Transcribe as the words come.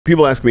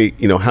People ask me,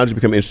 you know, how did you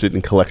become interested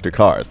in collector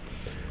cars?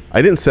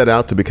 I didn't set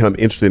out to become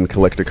interested in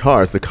collector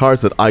cars. The cars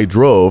that I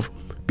drove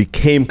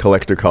became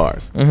collector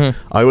cars. I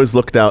always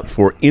looked out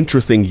for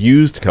interesting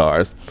used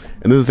cars.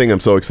 And this is the thing I'm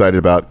so excited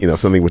about, you know,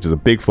 something which is a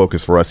big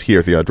focus for us here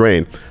at the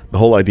Audrain, the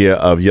whole idea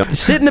of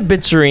sit in the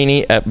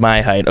Bizzarini at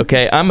my height,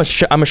 okay? I'm a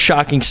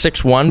shocking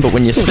 6'1", but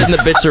when you sit in the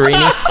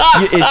Bizzarini,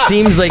 it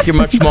seems like you're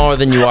much smaller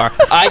than you are.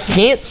 I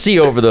can't see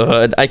over the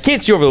hood. I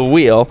can't see over the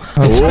wheel.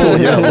 Oh,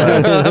 yeah,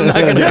 I'm not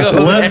gonna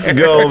go let's there.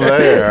 go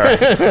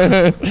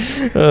there.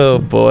 Oh,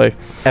 boy.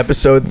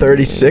 Episode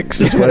 36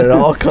 is when it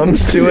all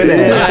comes to an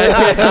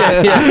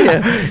end.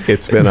 Yeah.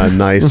 It's been a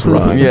nice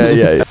run.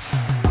 Yeah.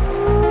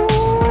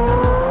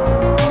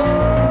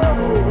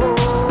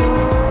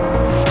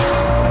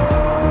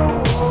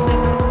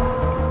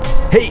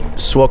 Hey,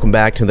 so welcome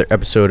back to another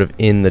episode of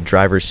In the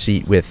Driver's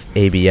Seat with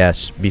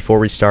ABS. Before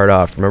we start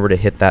off, remember to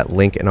hit that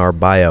link in our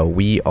bio.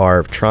 We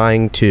are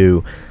trying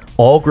to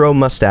all grow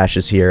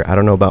mustaches here. I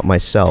don't know about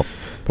myself,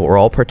 but we're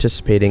all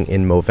participating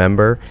in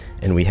Movember,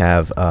 and we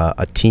have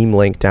a team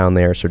link down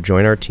there. So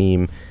join our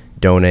team,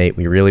 donate.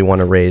 We really want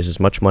to raise as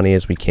much money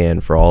as we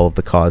can for all of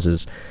the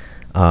causes.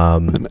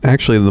 And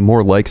actually, the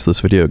more likes this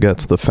video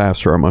gets, the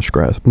faster our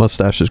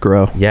mustaches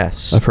grow.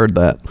 Yes. I've heard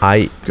that.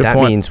 That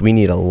means we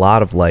need a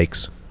lot of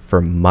likes for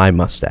my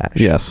mustache.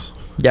 Yes.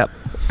 Yep.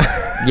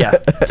 Yeah.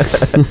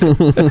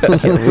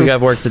 We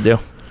got work to do.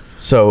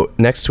 So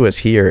next to us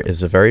here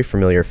is a very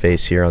familiar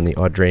face here on the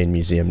Audrain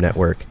Museum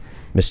Network,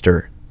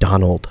 Mr.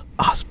 Donald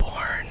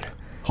Osborne.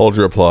 Hold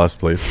your applause,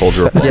 please. Hold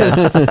your applause.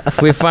 Yeah.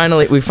 we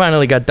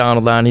finally got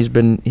Donald on. He's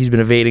been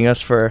evading us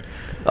for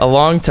a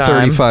long time.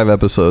 35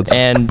 episodes.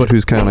 But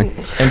who's counting?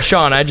 And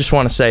Sean, I just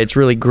want to say it's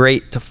really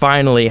great to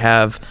finally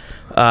have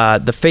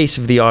the face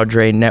of the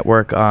Audrain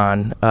Network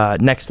on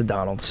next to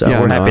Donald. So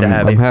we're happy to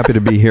have you. I'm happy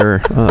to be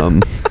here.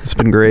 It's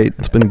been great.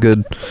 It's been a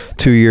good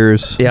 2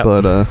 years. Yep.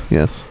 But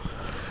yes.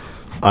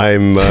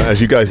 I'm,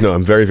 as you guys know,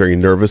 I'm very, very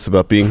nervous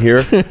about being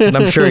here.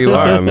 I'm sure you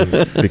are.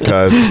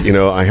 Because, you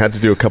know, I had to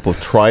do a couple of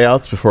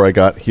tryouts before I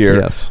got here.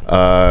 Yes.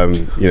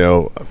 You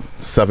know,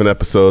 7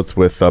 episodes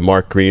with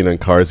Mark Green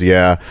and Cars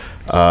Yeah,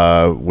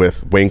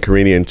 with Wayne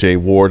Carini and Jay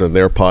Ward on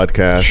their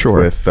podcast, Sure.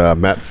 with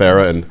Matt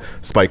Farah and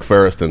Spike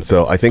Ferriston.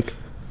 So I think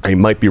I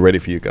might be ready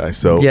for you guys.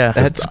 So yeah,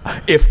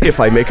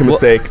 if I make a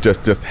mistake,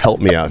 just help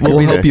me out. We'll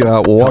help you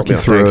out. We'll walk you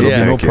through it.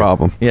 Thank No you.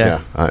 problem.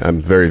 Yeah.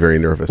 I'm very, very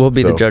nervous. We'll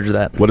be the judge of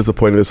that. What is the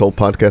point of this whole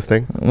podcast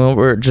thing? Well,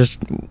 we're just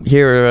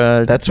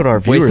here. That's what our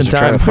viewers are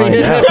trying to find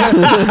out.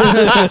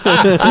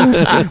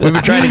 We've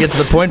been trying to get to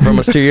the point for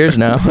almost 2 years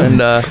now,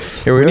 and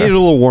here we needed a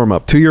little warm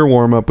up. 2-year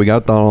warm up. We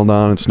got Donald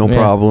on. It's no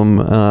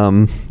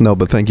problem. No,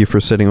 but thank you for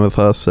sitting with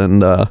us.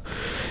 And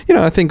you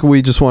know, I think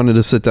we just wanted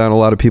to sit down. A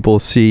lot of people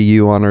see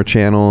you on our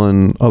channel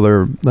and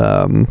other.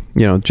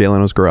 You know, Jay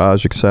Leno's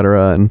Garage,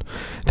 etc. And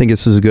I think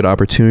this is a good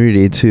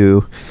opportunity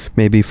to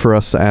maybe for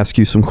us to ask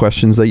you some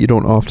questions that you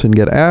don't often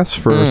get asked,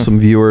 for some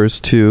viewers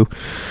to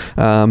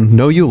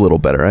know you a little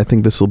better. I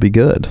think this will be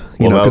good.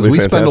 You know, because we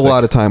spend a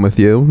lot of time with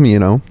you. You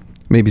know,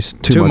 maybe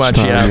too much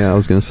time. Yeah, I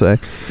was gonna say.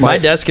 My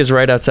desk is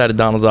right outside of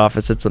Donald's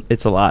office.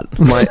 It's a lot.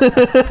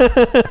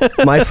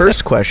 My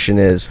first question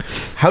is,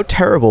 how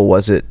terrible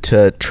was it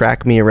to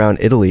track me around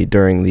Italy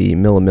during the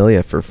Mille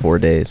Miglia for 4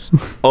 days?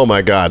 Oh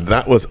my God,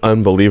 that was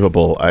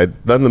unbelievable.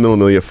 I'd done the Mille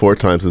Miglia 4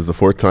 times. This is the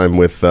 4th time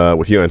with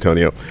you,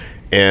 Antonio,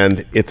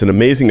 and it's an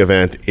amazing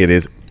event. It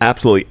is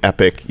absolutely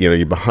epic. You know,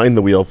 you're behind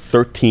the wheel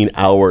 13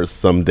 hours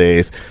some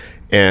days,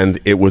 and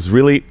it was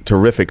really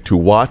terrific to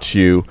watch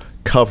you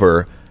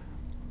cover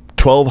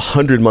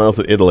 1,200 miles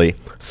of Italy,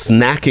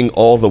 snacking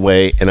all the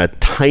way in a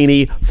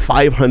tiny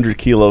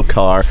 500-kilo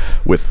car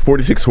with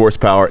 46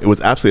 horsepower. It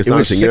was absolutely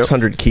astonishing. It was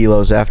 600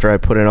 kilos after I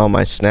put in all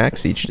my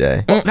snacks each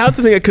day. Well, that's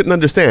the thing I couldn't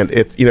understand.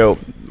 It's, you know,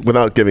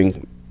 without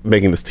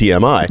making this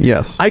TMI.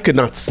 Yes. I could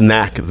not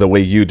snack the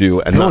way you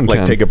do and not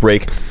like take a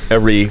break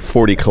every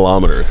 40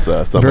 kilometers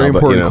somehow. Very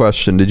important but, you know,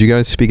 question. Did you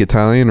guys speak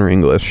Italian or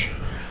English?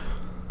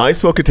 I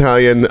spoke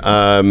Italian.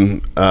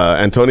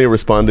 Antonio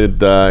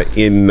responded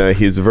in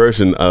his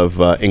version of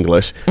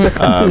English.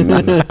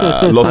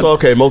 Lo so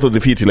che è molto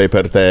difficile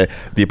per te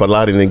di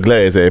parlare in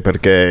inglese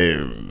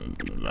perché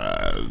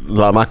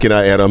la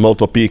macchina era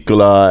molto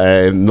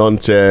piccola e non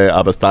c'è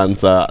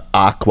abbastanza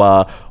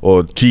acqua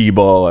o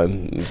cibo.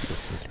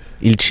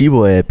 Il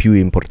cibo è più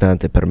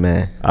importante per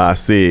me. Ah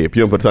sì,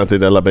 più importante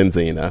della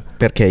benzina.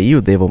 Perché io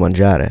devo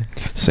mangiare.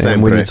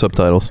 Sam, we need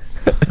subtitles.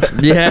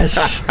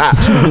 Yes.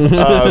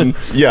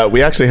 Yeah,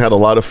 we actually had a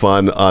lot of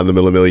fun on the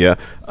Mille Miglia.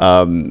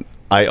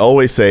 I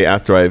always say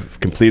after I've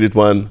completed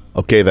one,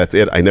 okay, that's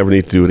it. I never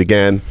need to do it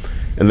again.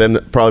 And then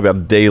probably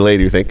about a day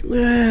later, you think,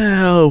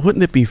 well,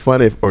 wouldn't it be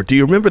fun if, or do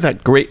you remember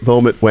that great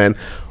moment when,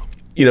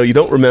 you know, you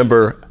don't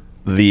remember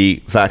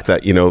the fact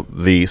that, you know,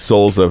 the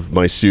soles of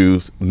my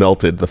shoes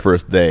melted the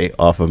first day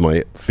off of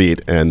my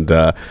feet, and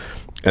the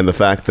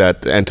fact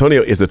that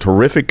Antonio is a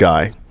terrific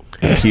guy.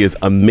 He is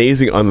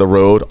amazing on the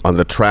road, on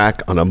the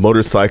track, on a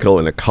motorcycle,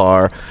 in a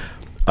car.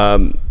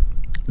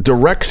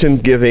 direction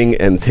giving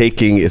and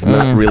taking is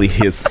not really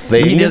his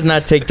thing. He does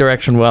not take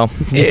direction well.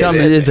 You tell me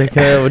it is like,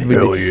 would be.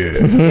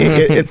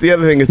 The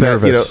other thing is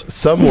that, you know,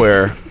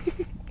 somewhere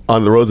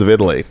on the roads of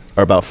Italy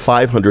are about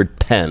 500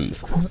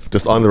 pens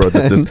just on the road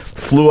that just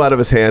flew out of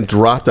his hand,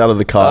 dropped out of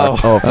the car.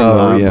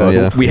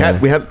 We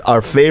had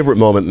our favorite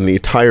moment in the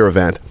entire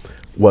event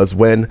was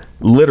when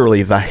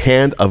literally the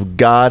hand of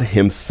God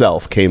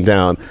himself came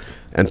down.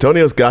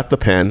 Antonio's got the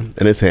pen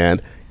in his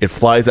hand. It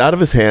flies out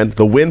of his hand.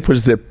 The wind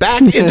pushes it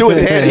back into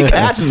his hand. He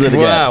catches it again.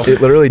 Wow. It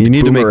literally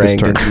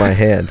boomeranged into my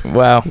hand.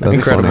 Wow. That's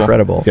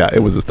incredible. Yeah, it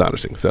was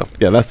astonishing. So,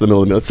 yeah, that's the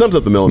Mille Miglia. It sums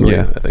up the Mille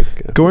Miglia, I think.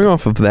 Yeah. Going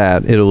off of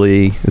that,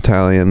 Italy,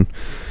 Italian,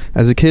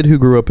 as a kid who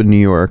grew up in New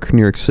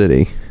York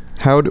City,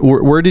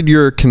 where did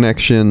your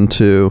connection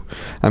to,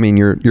 I mean,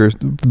 you're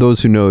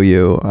those who know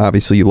you,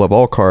 obviously you love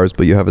all cars,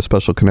 but you have a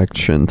special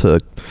connection to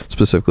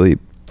specifically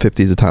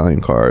 50s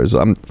Italian cars.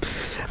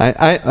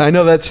 I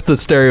know that's the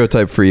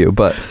stereotype for you,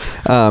 but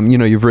you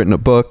know, you've written a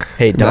book.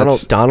 Hey,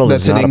 Donald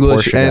that's is in not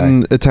English a Porsche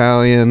and guy.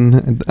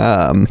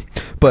 Italian.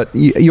 But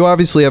you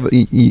obviously have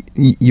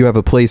you have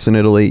a place in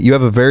Italy. You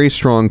have a very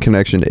strong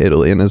connection to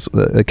Italy, and as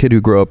a kid who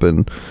grew up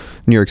in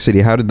New York City,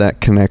 how did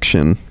that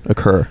connection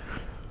occur?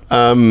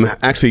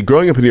 Actually,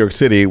 growing up in New York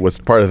City was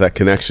part of that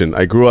connection.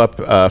 I grew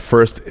up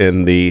first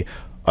in the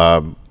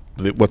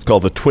what's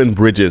called the Twin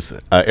Bridges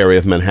area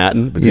of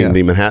Manhattan, between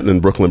the Manhattan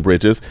and Brooklyn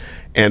bridges,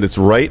 and it's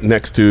right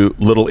next to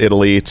Little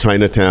Italy,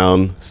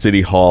 Chinatown,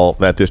 City Hall,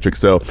 that district.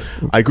 So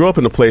I grew up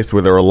in a place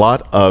where there are a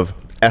lot of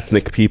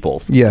ethnic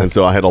peoples, and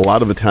so I had a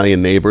lot of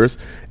Italian neighbors,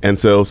 and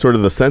so sort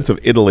of the sense of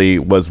Italy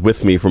was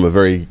with me from a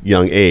very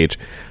young age.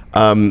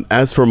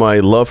 As for my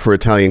love for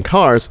Italian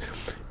cars,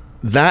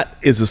 that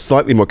is a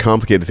slightly more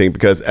complicated thing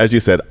because, as you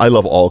said, I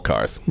love all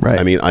cars. Right.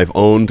 I mean, I've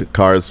owned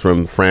cars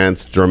from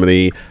France,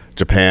 Germany,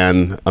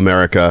 Japan,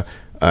 America,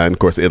 and of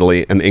course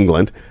Italy and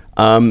England.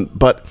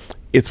 But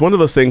it's one of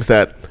those things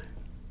that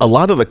a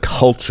lot of the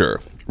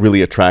culture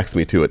really attracts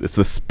me to it. It's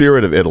the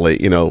spirit of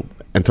Italy, you know,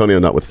 Antonio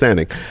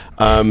notwithstanding.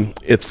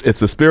 It's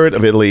the spirit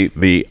of Italy,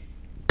 the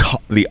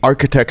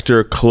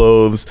architecture,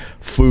 clothes,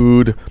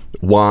 food,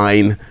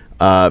 wine,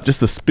 just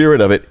the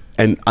spirit of it.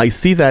 And I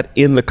see that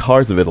in the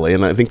cars of Italy.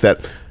 And I think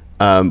that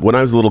when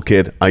I was a little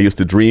kid, I used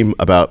to dream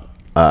about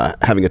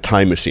having a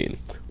time machine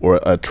or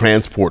a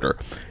transporter.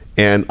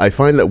 And I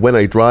find that when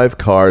I drive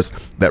cars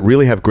that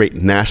really have great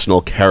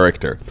national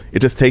character, it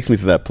just takes me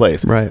to that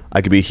place. Right.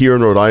 I could be here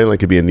in Rhode Island, I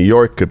could be in New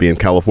York, could be in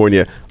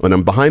California. When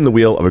I'm behind the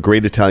wheel of a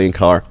great Italian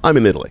car, I'm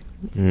in Italy.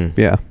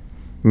 Yeah,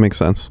 makes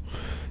sense.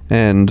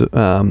 And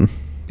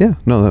yeah,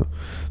 no,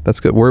 that's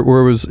good. Where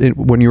was it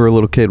when you were a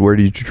little kid? Where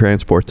did you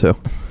transport to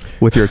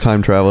with your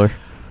time traveler?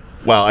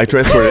 Wow, I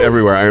transported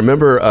everywhere. I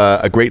remember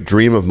a great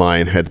dream of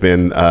mine had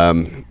been,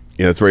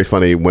 you know, it's very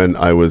funny, when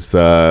I was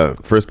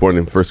first born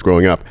and first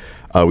growing up,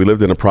 we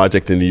lived in a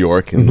project in New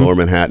York, in Lower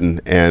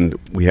Manhattan, and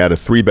we had a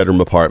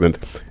 3-bedroom apartment.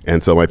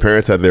 And so my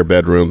parents had their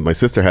bedroom, my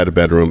sister had a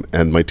bedroom,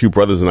 and my 2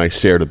 brothers and I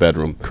shared a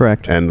bedroom.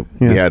 Correct. And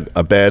we had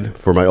a bed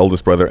for my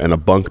oldest brother and a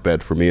bunk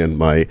bed for me and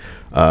my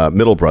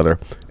middle brother.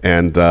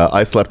 And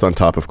I slept on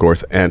top, of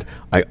course. And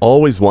I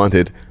always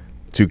wanted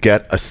to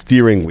get a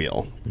steering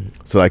wheel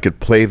so that I could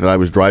play that I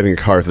was driving a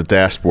car at the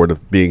dashboard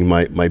of being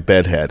my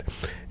bed head.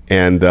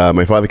 And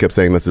my father kept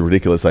saying that's a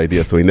ridiculous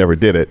idea, so he never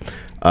did it.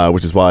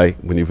 Which is why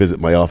when you visit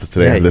my office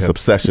today, I have this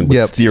obsession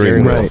with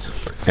steering wheels.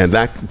 Right. And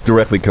that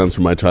directly comes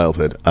from my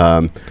childhood.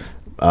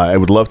 I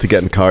would love to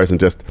get in cars and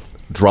just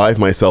drive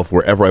myself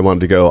wherever I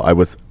wanted to go. I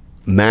was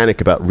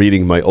manic about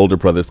reading my older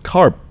brother's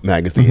car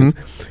magazines.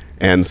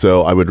 And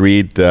so I would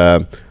read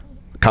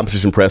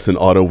Competition Press and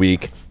Auto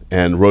Week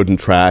and Road and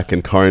Track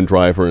and Car and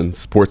Driver and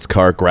Sports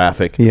Car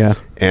Graphic.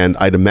 And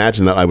I'd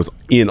imagine that I was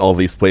in all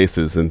these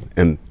places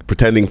and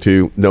pretending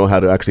to know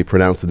how to actually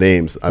pronounce the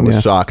names. I was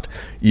shocked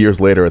years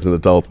later as an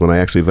adult when I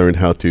actually learned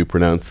how to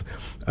pronounce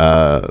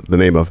the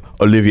name of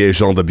Olivier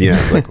Jean de Bien.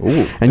 Like,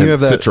 ooh, and you have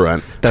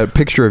Citroën. that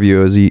picture of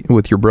you as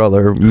with your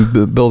brother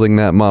building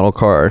that model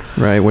car,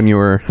 right? When you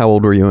were, how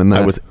old were you in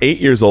that? I was 8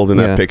 years old in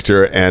that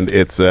picture, and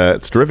it's a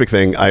terrific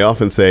thing. I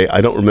often say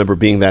I don't remember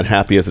being that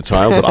happy as a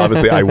child, but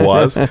obviously I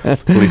was.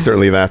 At least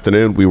certainly that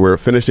afternoon. We were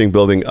finishing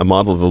building a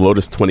model of the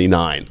Lotus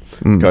 29,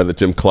 car that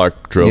Jim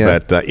Clark drove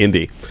at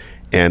Indy.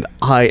 And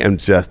I am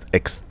just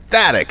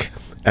ecstatic.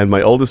 And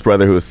my oldest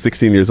brother, who was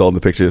 16 years old in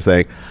the picture, is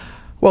saying,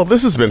 well,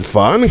 this has been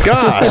fun.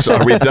 Gosh,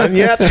 are we done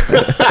yet?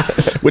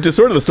 Which is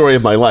sort of the story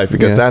of my life,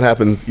 because that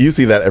happens. You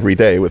see that every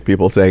day with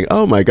people saying,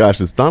 oh my gosh,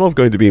 is Donald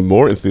going to be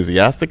more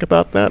enthusiastic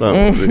about that?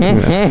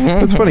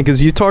 It's funny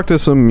because you talk to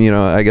some, you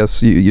know, I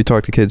guess you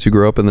talk to kids who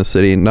grew up in the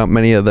city. Not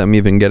many of them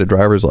even get a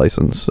driver's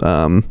license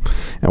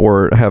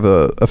or have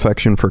a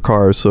affection for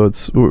cars. So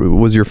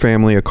was your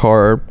family a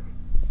car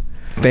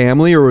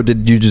family, or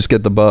did you just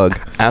get the bug?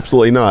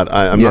 Absolutely not.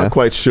 I'm not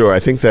quite sure. I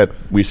think that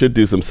we should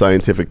do some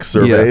scientific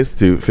surveys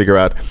to figure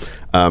out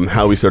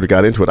how we sort of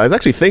got into it. I was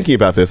actually thinking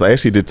about this. I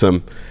actually did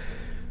some,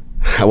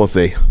 I won't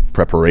say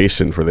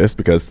preparation for this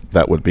because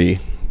that would be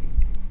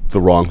the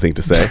wrong thing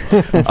to say.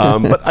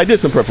 But I did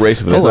some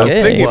preparation for this. I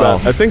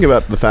was thinking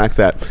about the fact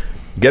that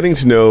getting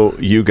to know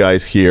you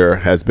guys here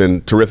has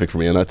been terrific for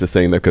me. I'm not just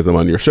saying that because I'm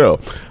on your show.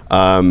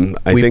 I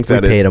think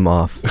that we paid him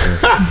off.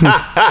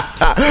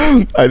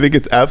 I think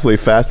it's absolutely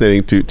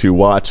fascinating to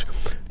watch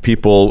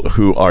people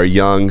who are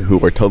young,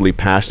 who are totally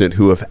passionate,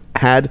 who have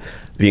had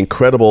the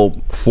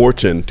incredible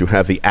fortune to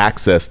have the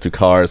access to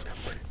cars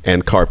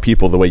and car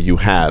people the way you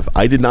have.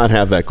 I did not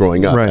have that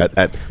growing up. Right.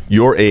 At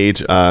your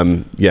age,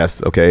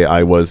 yes, okay,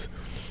 I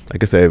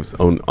guess I was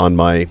on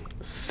my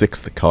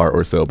 6th car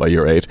or so by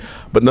your age.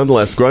 But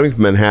nonetheless, growing up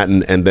in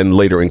Manhattan and then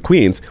later in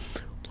Queens,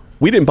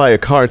 we didn't buy a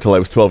car until I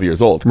was 12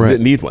 years old. We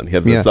didn't need one. You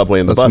had the subway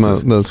and the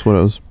buses. That's what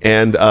it was.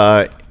 And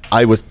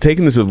I was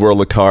taken into the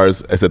world of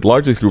cars, I said,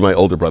 largely through my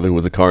older brother, who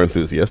was a car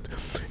enthusiast,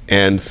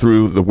 and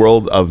through the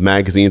world of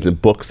magazines and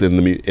books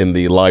in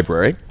the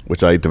library,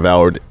 which I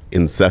devoured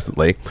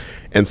incessantly.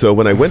 And so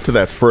when I went to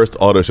that first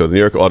auto show, the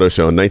New York Auto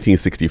Show in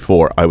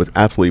 1964, I was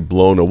absolutely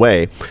blown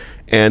away.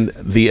 And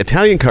the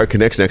Italian car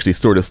connection actually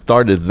sort of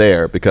started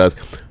there because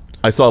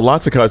I saw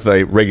lots of cars that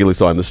I regularly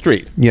saw on the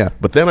street. Yeah.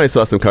 But then I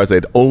saw some cars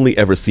I'd only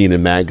ever seen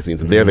in magazines.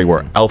 And there they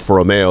were, Alfa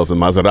Romeos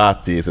and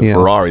Maseratis and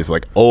Ferraris.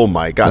 Like, oh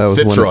my God,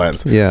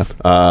 Citroens.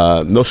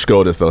 No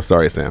Skodas though.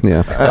 Sorry, Sam.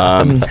 Yeah.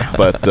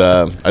 But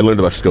I learned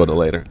about Skoda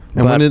later.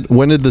 And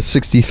when did the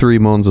 63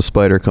 Monza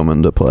Spider come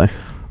into play?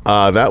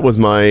 That was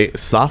my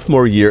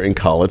sophomore year in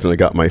college when I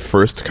got my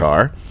first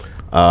car.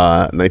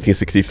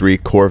 1963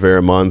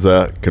 Corvair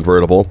Monza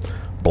convertible.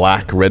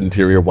 Black, red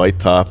interior, white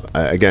top.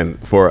 Again,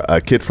 for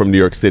a kid from New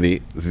York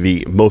City,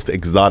 the most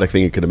exotic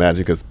thing you could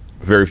imagine because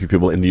very few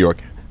people in New York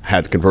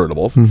had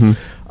convertibles.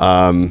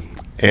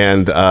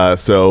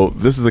 So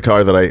this is a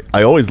car that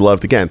I always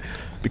loved, again,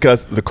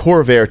 because the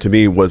Corvair to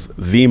me was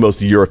the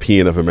most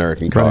European of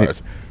American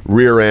cars. Right.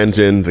 Rear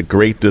engine, the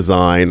great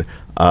design.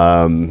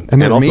 And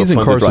they're also amazing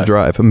fun cars to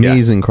drive.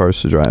 Amazing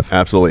cars to drive.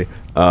 Absolutely.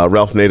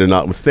 Ralph Nader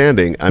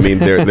notwithstanding, I mean,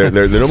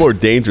 they're no more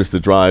dangerous to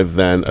drive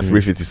than a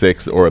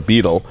 356 or a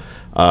Beetle.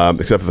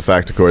 Except for the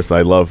fact, of course,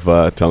 I love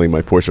telling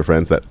my Porsche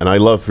friends that, and I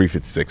love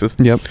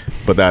 356s. Yep.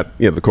 But that,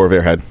 the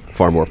Corvair had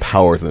far more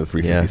power than the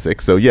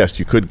 356. So yes,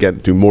 you could get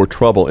into more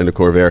trouble in a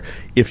Corvair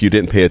if you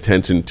didn't pay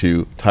attention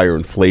to tire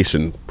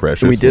inflation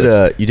pressures.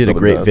 You did a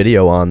great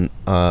video on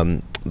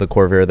the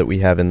Corvair that we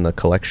have in the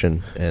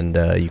collection, and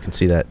you can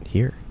see that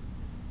here.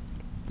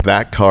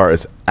 That car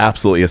is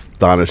absolutely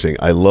astonishing.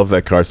 I love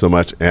that car so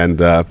much. And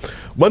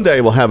one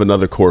day we'll have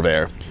another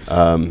Corvair.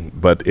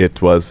 But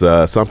it was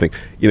something.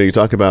 You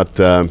talk about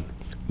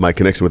my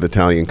connection with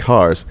Italian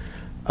cars.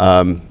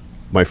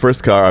 My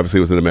first car obviously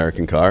was an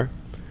American car.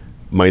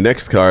 My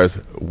next cars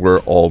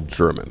were all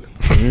German.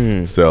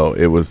 So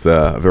it was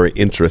a very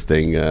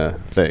interesting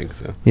thing.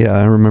 So. Yeah,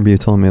 I remember you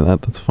telling me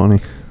that. That's funny.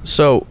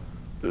 So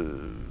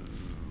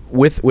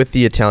with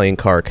the Italian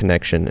car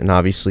connection, and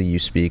obviously you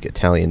speak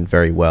Italian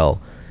very well,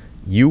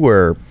 you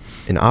were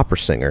an opera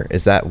singer.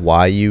 Is that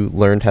why you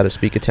learned how to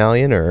speak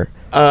Italian, or?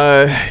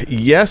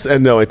 Yes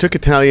and no. I took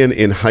Italian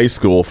in high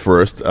school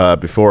first,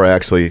 before I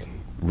actually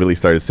really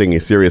started singing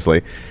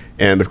seriously.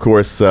 And of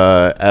course,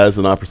 as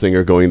an opera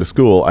singer going to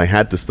school, I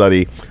had to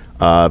study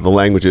the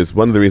languages.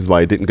 One of the reasons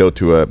why I didn't go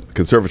to a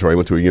conservatory, I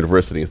went to a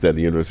university instead,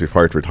 the University of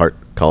Hartford, Hart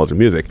College of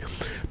Music,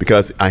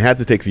 because I had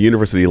to take the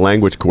university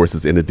language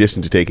courses in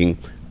addition to taking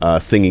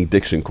singing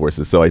diction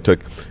courses. So I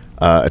took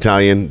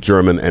Italian,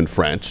 German, and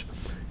French.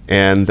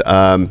 And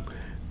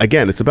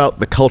again, it's about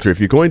the culture. If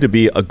you're going to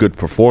be a good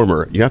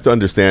performer, you have to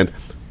understand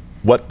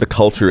what the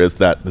culture is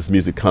that this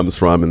music comes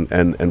from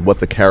and what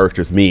the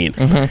characters mean.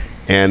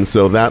 And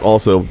so that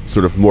also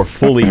sort of more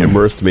fully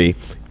immersed me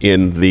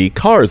in the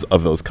cars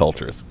of those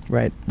cultures.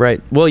 Right.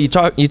 Well, you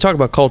talk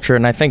about culture,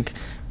 and I think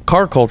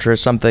car culture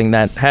is something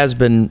that has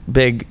been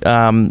big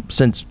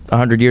since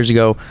 100 years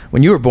ago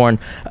when you were born.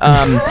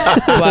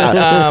 But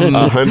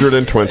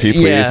 120,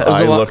 please. Yeah,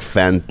 I look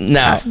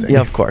fantastic.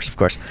 Yeah, of course.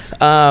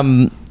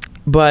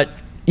 But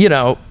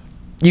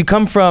you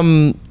come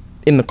from,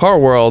 in the car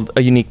world,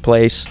 a unique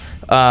place.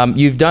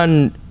 You've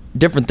done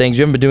different things.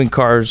 You haven't been doing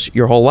cars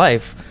your whole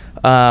life.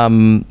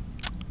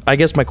 I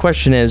guess my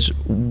question is,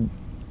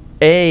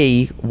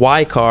 A,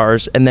 why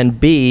cars? And then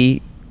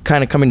B,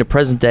 kind of coming to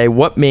present day,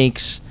 what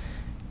makes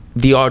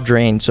the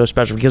Audrain so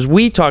special? Because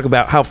we talk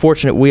about how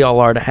fortunate we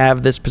all are to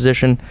have this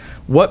position.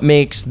 What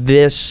makes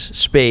this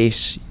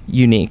space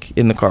unique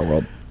in the car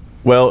world?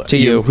 Well, to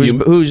you,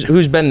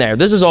 who's been there?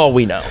 This is all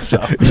we know.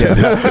 So.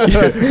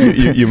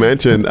 You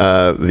mentioned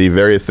the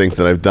various things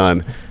that I've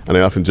done, and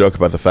I often joke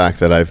about the fact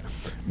that I've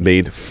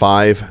made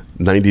 5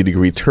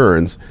 90-degree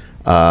turns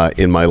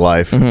in my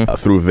life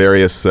through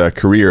various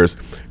careers.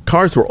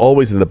 Cars were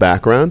always in the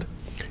background,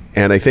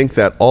 and I think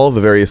that all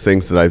the various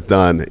things that I've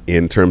done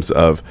in terms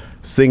of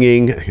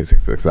singing,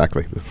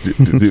 exactly,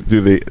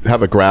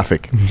 have a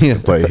graphic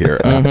play here.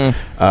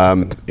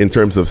 In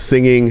terms of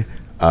singing,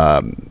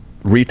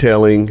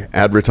 retailing,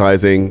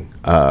 advertising,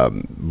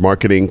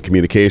 marketing,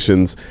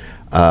 communications,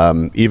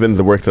 even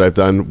the work that I've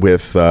done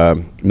with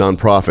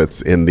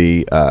nonprofits in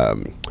the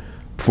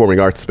performing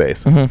arts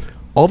space.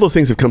 All those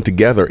things have come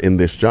together in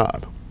this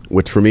job.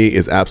 which for me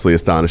is absolutely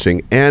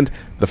astonishing. And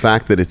the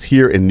fact that it's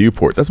here in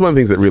Newport. That's one of the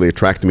things that really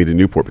attracted me to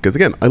Newport, because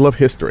again, I love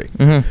history.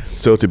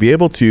 So to be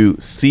able to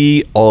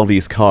see all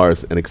these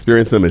cars and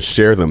experience them and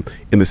share them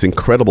in this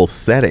incredible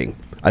setting,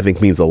 I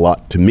think means a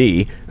lot to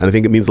me. And I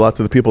think it means a lot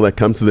to the people that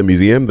come to the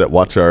museum, that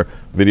watch our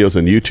videos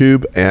on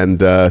YouTube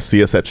and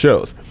see us at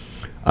shows.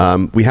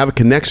 We have a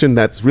connection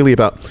that's really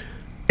about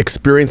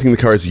experiencing the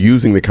cars,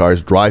 using the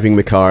cars, driving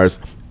the cars.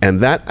 And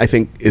that, I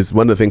think, is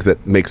one of the things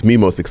that makes me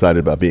most excited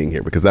about being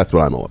here, because that's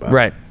what I'm all about.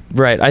 Right.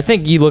 Right. I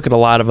think you look at a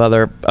lot of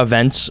other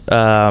events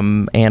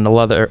and a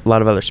lot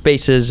of other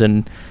spaces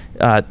and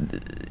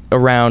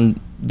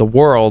around the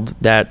world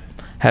that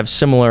have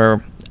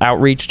similar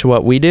outreach to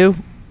what we do,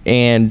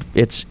 and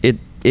it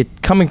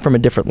coming from a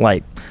different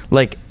light.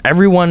 Like,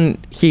 everyone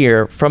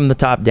here from the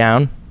top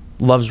down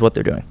loves what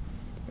they're doing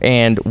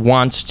and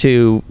wants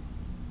to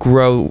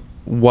grow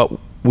what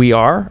we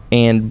are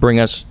and bring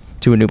us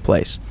to a new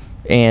place.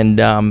 And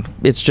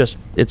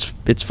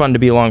it's fun to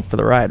be along for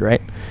the ride,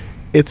 right?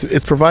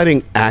 It's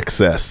providing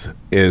access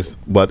is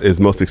what is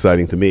most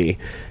exciting to me.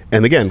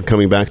 And again,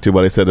 coming back to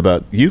what I said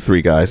about you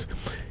three guys,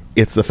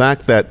 it's the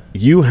fact that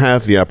you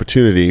have the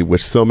opportunity,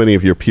 which so many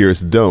of your peers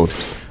don't,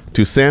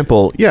 to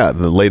sample,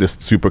 the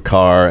latest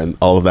supercar and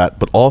all of that,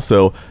 but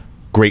also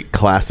great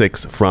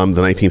classics from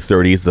the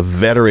 1930s, the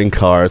veteran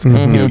cars. You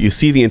know, you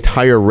see the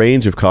entire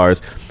range of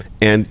cars,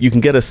 and you can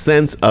get a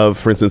sense of,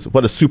 for instance,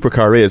 what a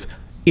supercar is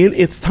in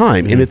its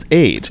time, in its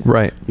age.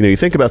 Right. You know, you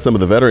think about some of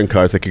the veteran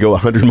cars that could go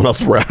 100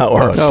 miles per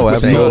hour. Oh,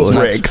 absolutely.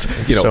 Brakes.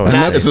 You know,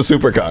 that is a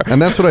supercar. And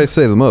that's what I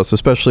say the most,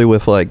 especially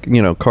with, like, you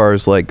know,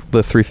 cars like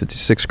the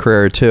 356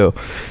 Carrera 2.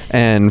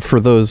 And for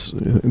those,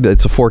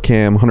 it's a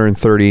 4-cam,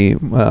 130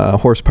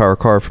 horsepower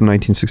car from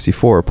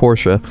 1964,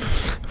 Porsche.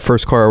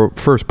 First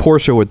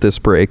Porsche with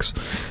disc brakes.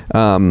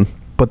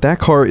 But that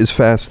car is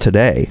fast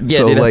today. Yeah,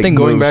 so, dude, like,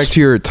 going moves. back to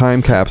your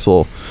time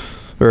capsule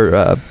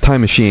or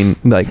time machine,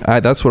 like,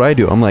 that's what I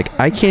do. I'm like,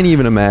 I can't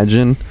even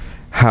imagine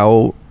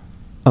how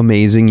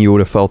amazing you would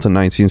have felt in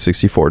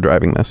 1964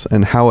 driving this,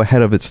 and how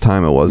ahead of its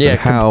time it was, and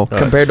how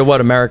compared to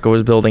what America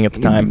was building at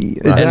the time,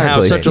 exactly. and how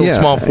such a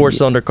small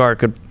 4-cylinder car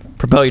could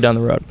propel you down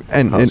the road.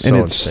 And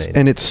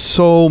insane. it's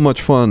so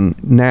much fun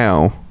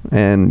now.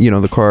 And, you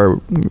know, the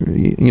car,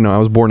 you know, I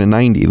was born in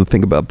 90.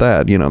 Think about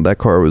that. You know, that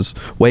car was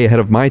way ahead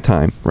of my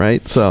time,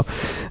 right? So,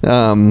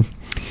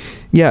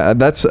 yeah,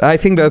 I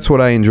think that's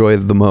what I enjoy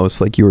the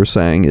most, like you were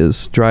saying,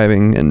 is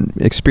driving and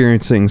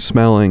experiencing,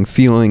 smelling,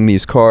 feeling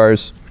these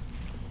cars,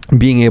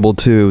 being able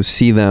to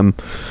see them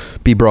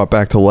be brought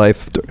back to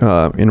life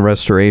in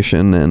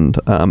restoration, and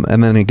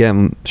then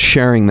again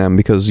sharing them,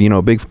 because, you know,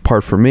 a big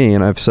part for me,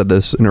 and I've said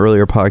this in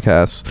earlier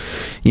podcasts,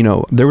 you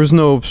know, there was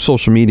no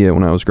social media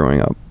when I was growing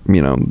up,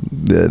 you know,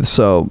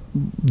 so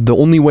the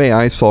only way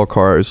I saw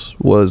cars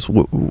was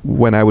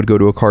when I would go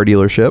to a car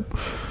dealership.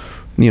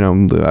 You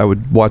know, I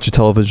would watch a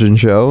television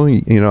show.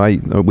 You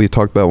know, we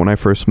talked about when I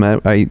first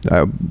met. I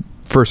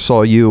first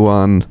saw you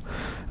on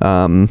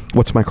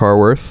What's My Car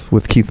Worth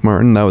with Keith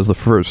Martin. That was the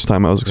first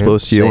time I was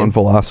exposed to you on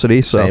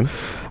Velocity. So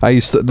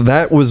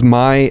that was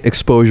my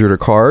exposure to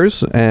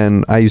cars,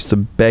 and I used to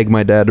beg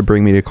my dad to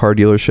bring me to car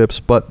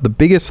dealerships. But the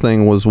biggest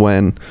thing was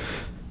when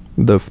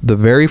the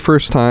very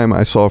first time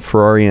I saw a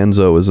Ferrari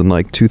Enzo was in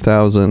like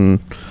 2000.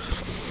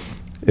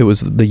 It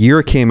was the year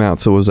it came out,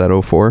 so it was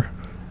at 04.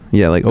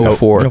 Yeah, like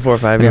 04. 04,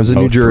 05, and it was in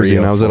New 03, Jersey,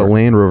 and I was at a 04.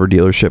 Land Rover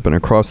dealership, and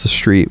across the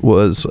street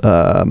was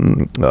a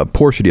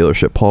Porsche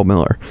dealership, Paul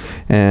Miller.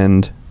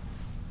 And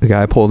the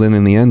guy pulled in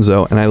the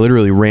Enzo, and I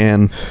literally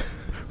ran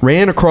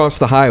across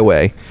the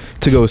highway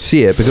to go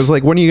see it, because,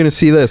 like, when are you going to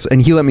see this?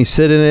 And he let me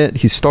sit in it.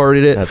 He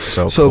started it. That's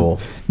so cool.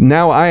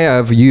 Now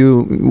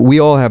we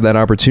all have that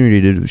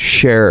opportunity to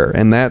share,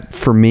 and that,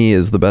 for me,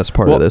 is the best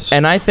part of this.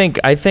 And I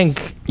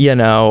think, you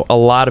know, a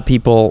lot of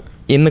people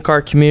in the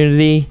car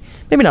community,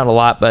 maybe not a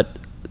lot, but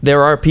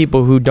there are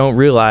people who don't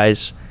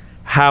realize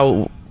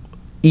how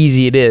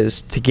easy it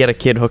is to get a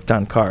kid hooked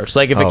on cars.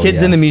 Like, if a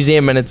kid's in the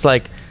museum and it's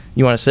like,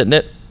 you want to sit in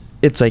it?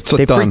 It's like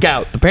they freak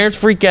out. The parents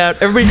freak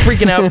out. Everybody's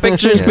freaking out.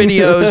 Pictures,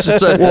 videos.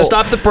 It's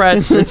stop the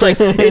press. It's like,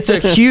 it's a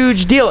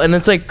huge deal. And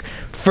it's like,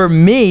 for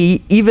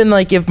me, even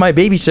like if my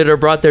babysitter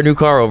brought their new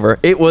car over,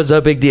 it was a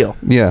big deal.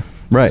 Yeah,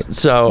 right.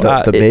 So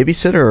the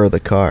babysitter or the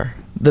car?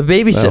 The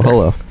babysitter. Oh,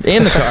 hello.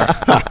 And the car.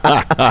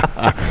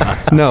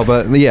 No,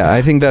 but yeah,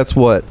 I think that's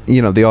what,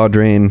 you know, the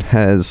Audrain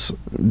has,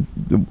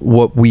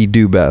 what we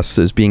do best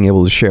is being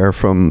able to share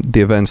from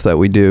the events that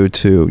we do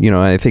to, you know,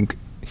 I think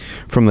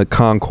from the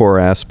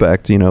concours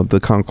aspect, you know, the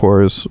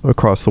concours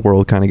across the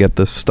world kind of get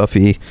this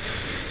stuffy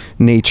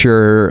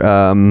nature,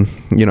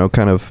 you know,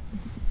 kind of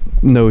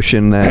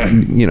notion that,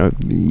 you know,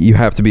 you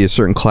have to be a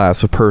certain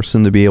class of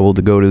person to be able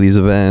to go to these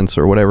events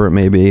or whatever it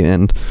may be.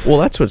 And well,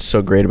 that's what's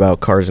so great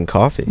about Cars and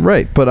Coffee.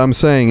 Right. But I'm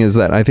saying is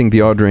that I think the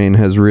Audrain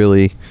has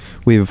really,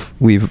 we've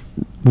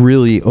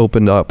really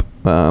opened up.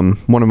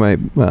 One of my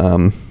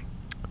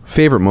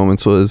favorite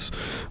moments was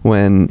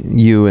when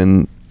you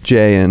and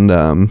Jay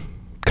and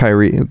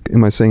Kyrie,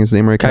 am I saying his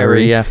name right?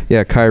 Kyrie, yeah.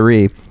 Yeah,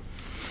 Kyrie.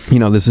 You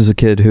know, this is a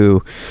kid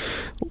who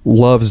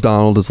loves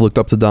Donald, has looked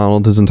up to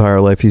Donald his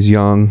entire life. He's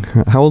young.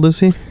 How old is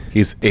he?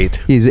 He's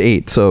 8. He's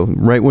 8. So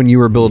right when you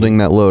were building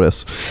that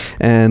Lotus.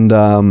 And,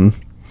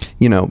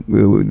 you know,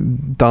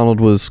 Donald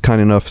was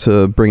kind enough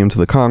to bring him to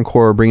the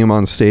Concours, bring him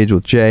on stage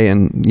with Jay,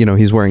 and, you know,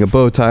 he's wearing a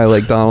bow tie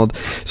like Donald.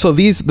 So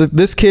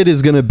this kid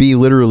is going to be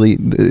literally,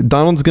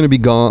 Donald's going to be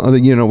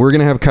gone. You know, we're going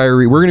to have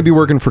Kyrie. We're going to be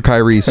working for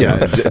Kyrie soon.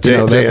 Yeah,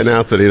 Jay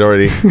announced that he'd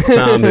already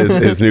found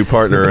his new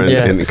partner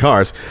in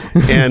cars.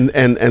 And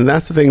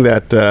that's the thing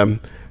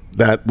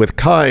that with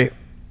Kai,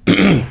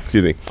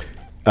 excuse me,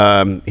 he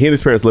and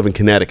his parents live in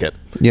Connecticut.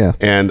 Yeah.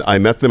 And I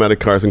met them at a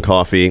Cars and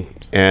Coffee,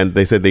 and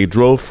they said they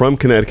drove from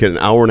Connecticut an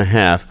hour and a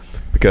half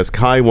because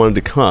Kai wanted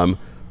to come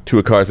to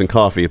a Cars and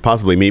Coffee,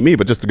 possibly meet me,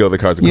 but just to go to the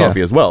Cars and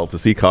Coffee as well, to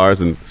see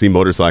cars and see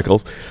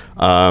motorcycles.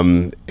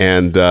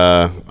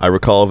 I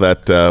recall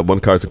that one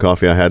Cars and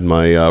Coffee, I had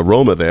my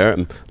Roma there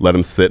and let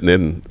him sit in it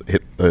and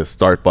hit the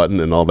start button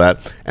and all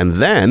that. And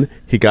then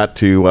he got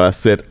to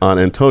sit on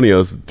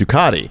Antonio's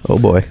Ducati. Oh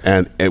boy!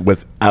 And it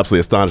was absolutely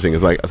astonishing.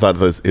 It's like I thought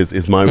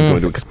his mind was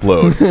going to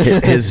explode.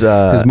 His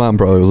mom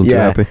probably wasn't too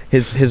happy.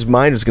 His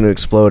mind was going to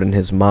explode, and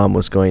his mom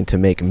was going to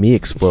make me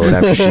explode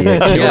after she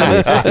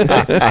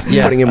killed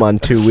me, putting him on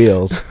 2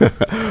 wheels.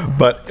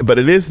 But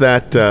it is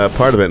that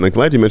part of it, and I'm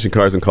glad you mentioned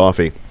Cars and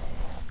Coffee.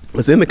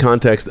 It's in the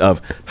context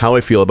of how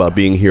I feel about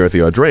being here at the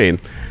Audrain.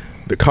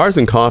 The Cars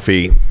and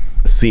Coffee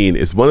scene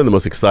is one of the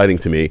most exciting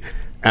to me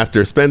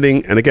after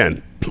spending, and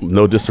again,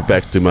 no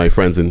disrespect to my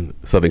friends in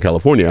Southern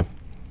California,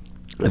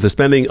 after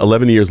spending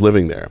 11 years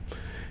living there.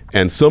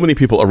 And so many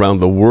people around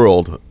the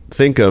world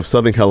think of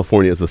Southern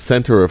California as the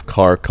center of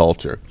car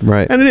culture.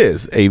 Right. And it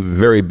is a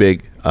very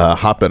big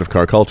hotbed of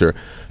car culture.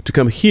 To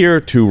come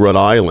here to Rhode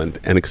Island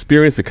and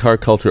experience the car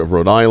culture of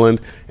Rhode Island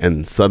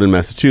and southern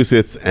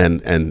Massachusetts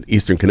and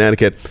eastern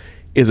Connecticut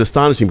is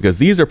astonishing, because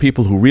these are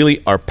people who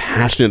really are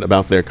passionate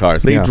about their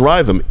cars. They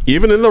drive them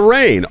even in the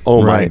rain.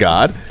 Oh my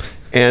God.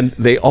 And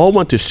they all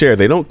want to share.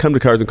 They don't come to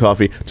Cars and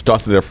Coffee to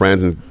talk to their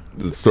friends and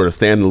sort of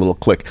stand in a little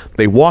clique.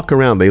 They walk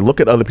around, they look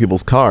at other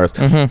people's cars,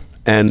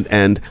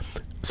 and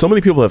so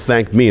many people have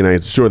thanked me, and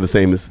I'm sure the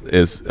same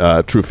is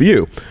true for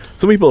you.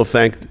 Some people have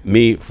thanked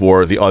me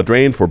for the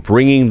Audrain for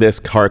bringing this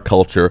car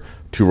culture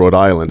to Rhode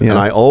Island. And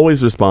I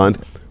always respond,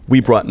 we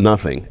brought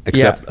nothing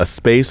except a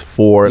space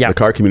for the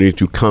car community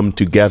to come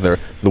together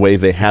the way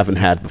they haven't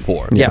had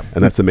before. Yeah.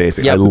 And that's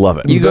amazing. I love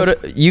it. You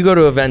go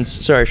to events,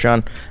 sorry,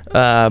 Sean,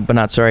 but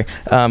not sorry.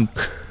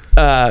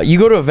 You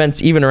go to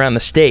events even around the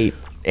state,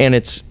 and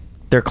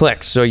they're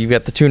cliques. So you've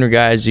got the tuner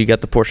guys, you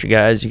got the Porsche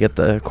guys, you got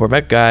the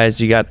Corvette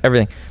guys, you got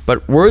everything.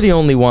 But we're the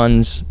only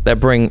ones that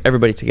bring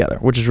everybody together,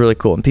 which is really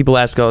cool. And people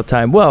ask all the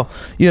time, well,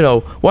 you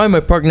know, why am I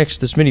parked next to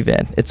this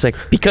minivan? It's like,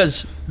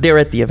 because they're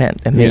at the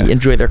event and they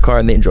enjoy their car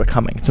and they enjoy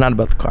coming. It's not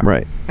about the car.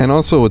 Right. And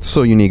also what's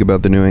so unique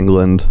about the New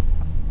England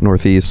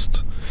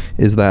Northeast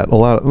is that a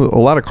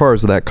lot of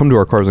cars that come to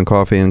our Cars and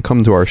Coffee and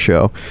come to our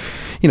show,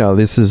 you know,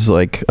 this is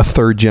like a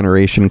 3rd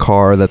generation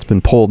car that's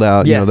been pulled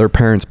out. You know, their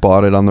parents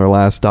bought it on their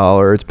last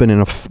dollar. It's been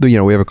in we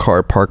have a car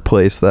at Park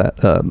Place, that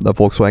a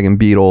Volkswagen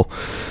Beetle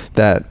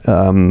that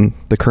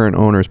the current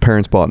owner's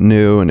parents bought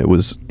new, and it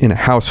was in a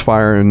house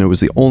fire, and it was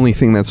the only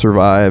thing that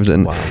survived.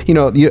 And you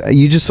know,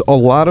 you just, a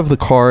lot of the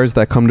cars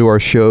that come to our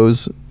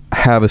shows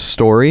have a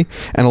story,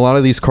 and a lot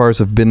of these cars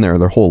have been there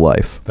their whole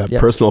life. That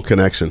personal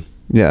connection.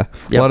 Yeah.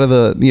 A lot of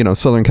the, you know,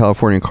 Southern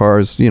California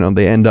cars, you know,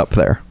 they end up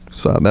there.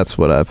 So that's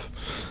what I've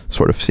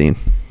sort of seen.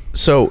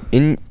 So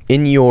in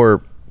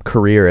your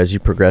career, as you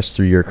progress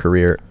through your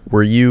career,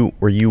 were you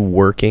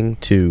working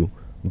to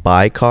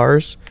buy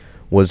cars?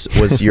 Was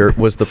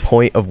the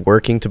point of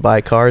working to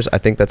buy cars? I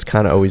think that's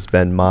kind of always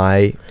been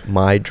my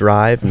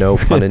drive, no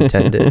pun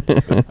intended.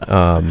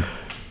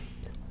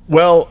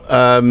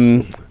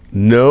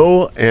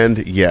 No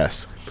and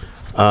yes.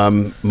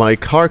 My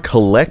car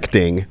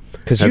collecting,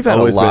 because you've had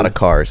a lot of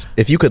cars.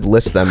 If you could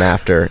list them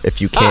after, if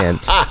you can,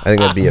 I think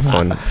that'd be a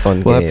fun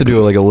game. We'll have to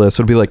do like a list.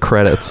 It'd be like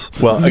credits.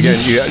 Well, again,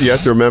 you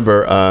have to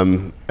remember,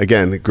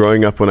 again,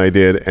 growing up when I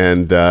did,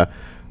 and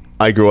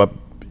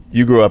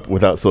you grew up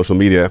without social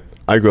media.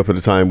 I grew up at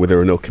a time where there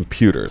were no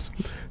computers.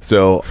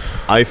 So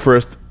I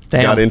first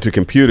got into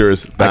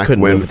computers back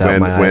when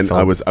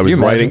I was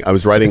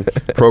writing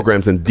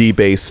programs in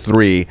DBase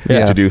 3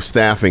 to do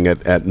staffing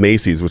at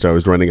Macy's, which I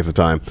was running at the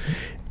time.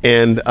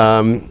 And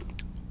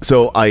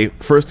so I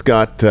first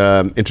got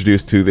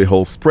introduced to the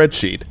whole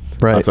spreadsheet.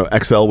 Right. So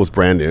Excel was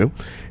brand new.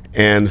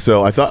 And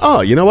so I thought,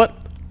 oh, you know what?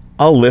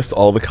 I'll list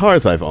all the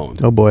cars I've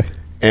owned. Oh, boy.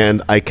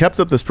 And I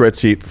kept up the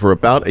spreadsheet for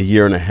about a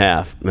year and a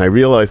half. And I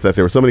realized that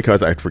there were so many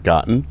cars I had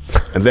forgotten.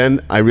 And then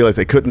I realized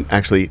I couldn't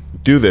actually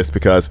do this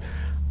because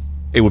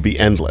it would be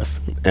endless.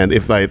 And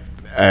if I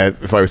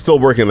was still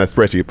working on that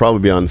spreadsheet, it'd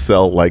probably be on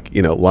cell, like,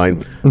 you know,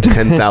 line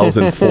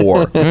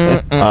 10,004.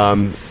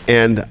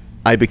 And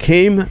I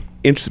became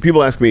interested.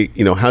 People ask me,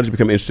 you know, how did you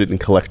become interested in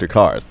collector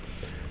cars?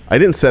 I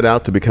didn't set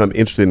out to become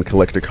interested in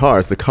collector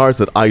cars. The cars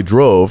that I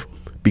drove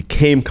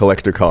became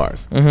collector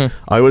cars. Mm-hmm.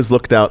 I always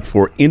looked out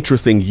for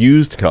interesting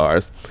used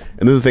cars.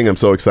 And this is the thing I'm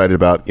so excited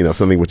about,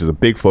 something which is a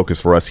big focus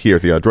for us here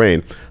at the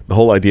Audrain, the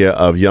whole idea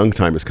of young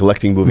timers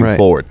collecting moving Right.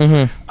 forward.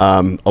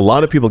 Mm-hmm. A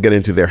lot of people get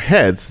into their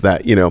heads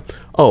that,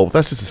 oh,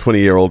 that's just a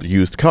 20-year-old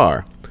used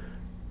car.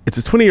 It's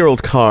a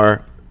 20-year-old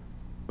car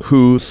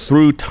who,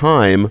 through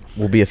time,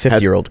 Will be a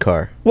 50-year-old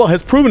car.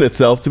 has proven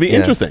itself to be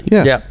interesting.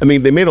 Yeah. Yeah. I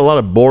mean, they made a lot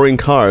of boring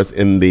cars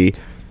in the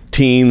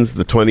teens,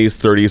 the 20s,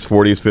 30s,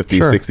 40s, 50s,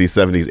 Sure. 60s,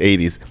 70s,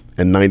 80s,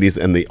 and 90s,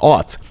 and the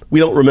aughts. We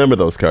don't remember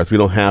those cars. We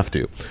don't have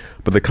to.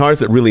 But the cars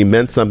that really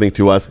meant something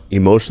to us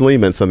emotionally,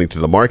 meant something to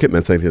the market,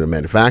 meant something to the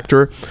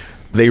manufacturer,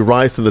 they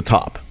rise to the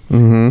top.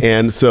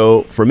 And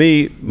so for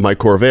me, my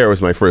Corvair was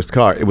my first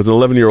car. It was an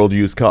 11-year-old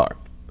used car,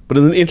 but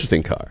it was an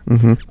interesting car.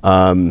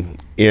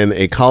 In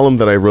a column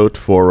that I wrote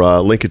for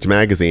Linkage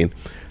Magazine,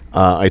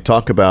 I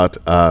talk about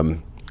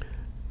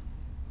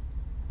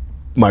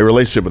my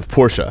relationship with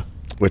Porsche,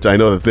 which I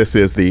know that this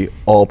is the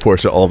all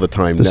Porsche all the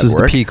time This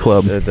network. is the P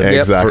Club.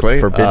 Exactly.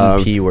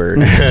 Forbidden P word.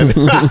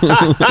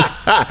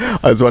 I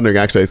was wondering,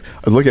 actually, I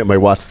was looking at my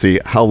watch to see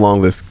how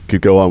long this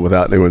could go on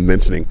without anyone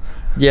mentioning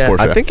Yeah. Porsche.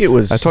 I think it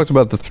was. I talked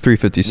about the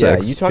 356. Yeah,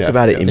 you talked Yes,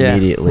 about it yes. Yeah,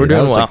 immediately. we're That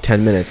doing was well. like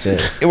 10 minutes in.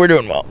 We're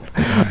doing well.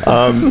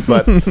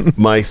 But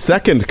my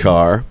second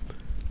car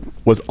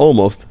was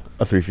almost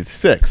a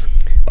 356.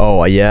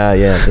 Oh, yeah.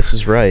 This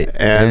is right.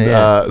 And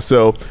Yeah.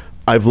 so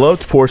I've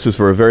loved Porsches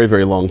for a very,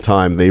 very long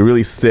time. They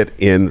really sit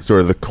in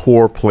sort of the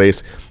core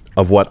place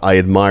of what I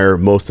admire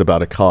most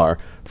about a car.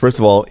 First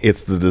of all,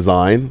 it's the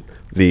design.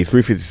 The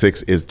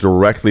 356 is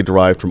directly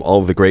derived from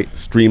all of the great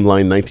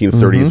streamlined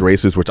 1930s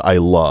racers, which I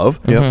love.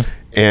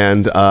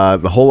 And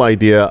the whole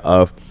idea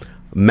of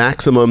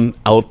maximum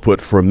output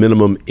for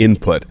minimum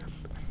input,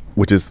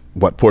 which is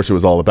what Porsche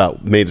was all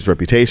about, made its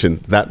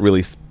reputation, that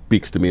really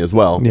speaks to me as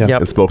well, Yeah. Yep.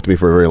 and spoke to me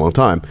for a very long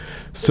time.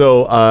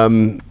 So,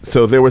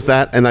 so there was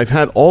that, and I've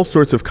had all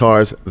sorts of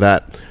cars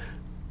that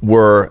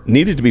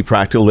needed to be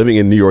practical. Living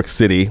in New York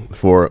City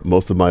for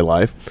most of my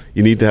life,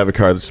 you need to have a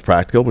car that's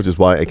practical, which is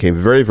why I came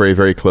very, very,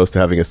 very close to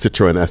having a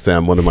Citroen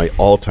SM, one of my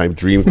all-time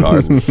dream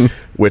cars,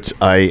 which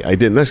I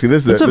didn't. Actually,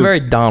 this It's is a very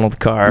Donald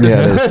car.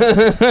 Yeah, it is.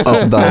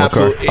 It's a Donald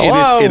car. absolutely.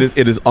 Hello?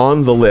 It is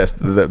on the list.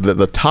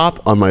 The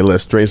top on my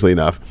list, strangely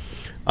enough,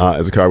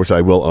 as a car which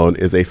I will own,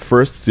 is a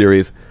first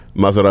series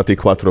Maserati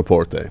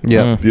Quattroporte.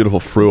 Yeah. Beautiful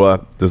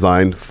Frua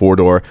design,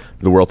 4-door,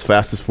 the world's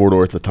fastest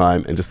 4-door at the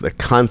time, and just the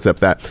concept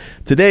that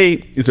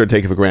today you sort of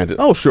take it for granted.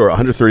 Oh, sure,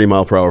 130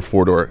 mile per hour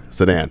 4-door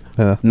sedan.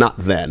 Not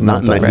then,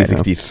 not in then, right.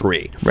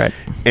 1963. Right.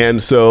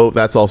 And so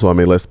that's also on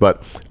my list.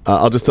 But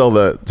I'll just tell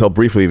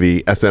briefly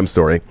the SM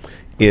story.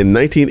 In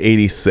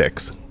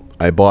 1986,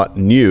 I bought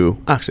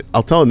actually,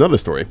 I'll tell another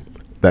story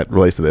that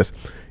relates to this.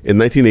 In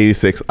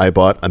 1986, I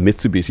bought a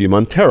Mitsubishi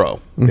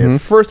Montero. They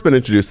had first been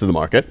introduced to the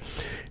market.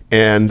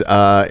 And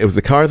it was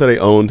the car that I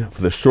owned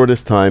for the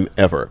shortest time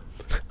ever.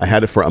 I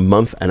had it for a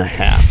month and a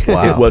half.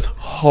 Wow. It was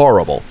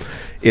horrible.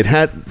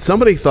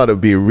 Somebody thought it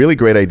would be a really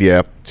great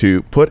idea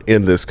to put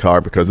in this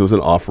car, because it was an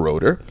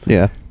off-roader,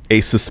 Yeah.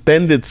 a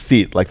suspended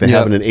seat like they Yeah.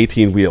 have in an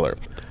 18-wheeler.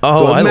 Oh,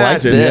 so I like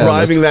imagine this.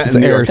 driving that It's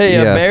in New air York seat. City.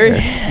 Hey, Yeah.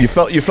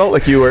 Mary. You felt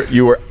like you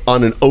were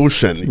on an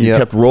ocean. You Yep.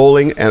 kept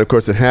rolling, and of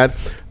course it had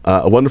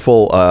a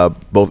wonderful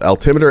both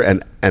altimeter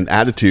and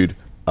attitude.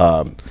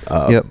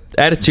 Yep.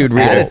 Attitude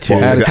reader.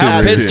 Attitude How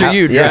reader. pissed are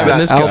you Yeah. driving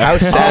this How- car? How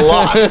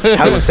sassy,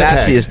 how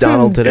sassy is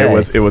Donald today?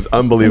 It was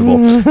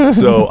unbelievable.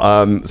 So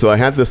I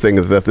had this thing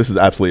that this is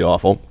absolutely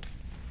awful.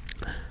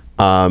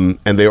 And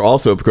they were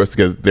also, of course,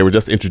 because they were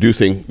just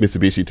introducing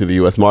Mitsubishi to the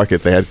U.S.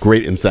 market, they had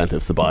great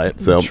incentives to buy it.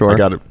 So Sure. I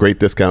got a great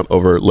discount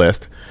over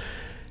list.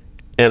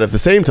 And at the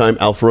same time,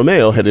 Alfa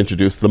Romeo had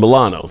introduced the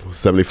Milano,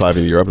 75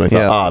 in Europe. And I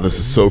thought, Yeah. this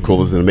is so cool.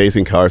 This is an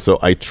amazing car. So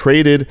I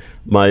traded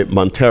my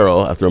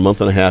Montero after a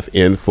month and a half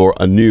in for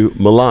a new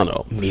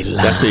Milano. It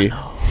actually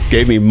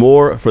gave me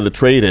more for the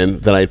trade-in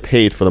than I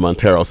paid for the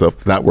Montero. So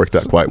that worked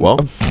out quite well.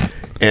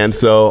 And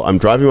so I'm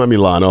driving my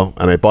Milano,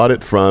 and I bought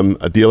it from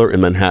a dealer in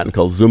Manhattan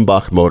called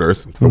Zumbach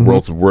Motors, the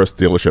world's worst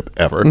dealership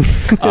ever.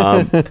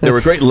 They were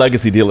a great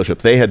legacy dealership.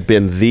 They had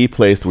been the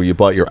place where you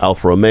bought your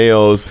Alfa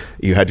Romeos,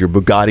 you had your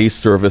Bugatti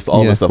serviced,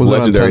 all Yeah. this stuff. Was it on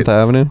legendary. 10th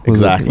Avenue?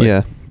 Was it- Exactly.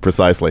 yeah.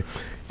 Precisely.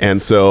 And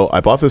so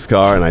I bought this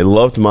car, and I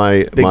loved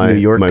my Big New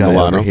York my guy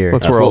Milano. over here.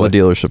 That's where all the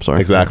Absolutely. dealerships are.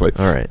 Exactly.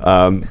 All right.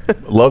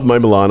 Loved my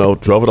Milano,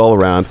 drove it all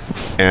around,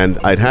 and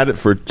I'd had it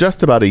for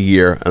just about a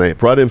year, and I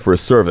brought it in for a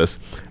service,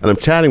 and I'm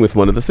chatting with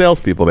one of the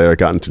salespeople there I'd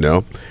gotten to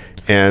know,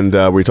 and we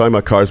were talking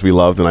about cars we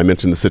loved, and I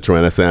mentioned the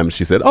Citroen SM.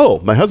 She said,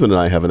 "Oh, my husband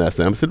and I have an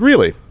SM." I said,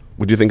 "Really?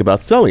 Would you think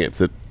about selling it?" I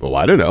said, "Well,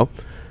 I don't know."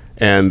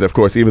 And of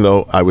course, even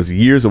though I was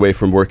years away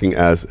from working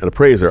as an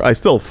appraiser, I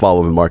still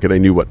followed the market. I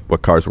knew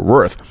what cars were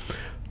worth.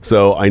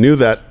 So I knew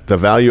that the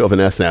value of an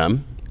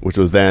SM, which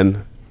was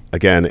then,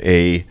 again,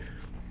 a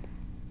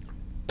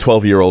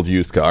 12-year-old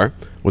used car,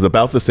 was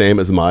about the same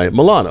as my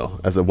Milano,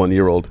 as a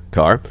 1-year-old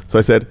car. So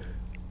I said,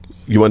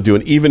 "You want to do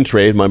an even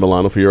trade, my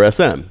Milano for your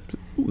SM?"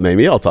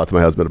 Maybe I'll talk to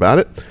my husband about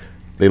it.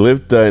 They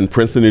lived in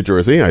Princeton, New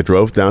Jersey. I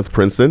drove down to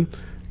Princeton,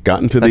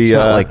 gotten to That's the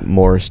not like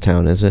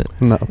Morristown, is it?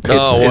 No.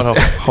 Oh, what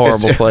a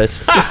horrible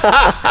place.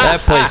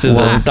 That place is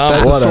a dump.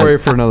 That's a story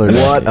for another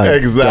day. What a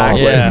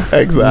Exactly. Yeah,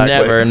 Exactly.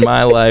 Never in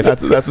my life.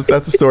 That's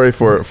a story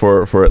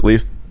for at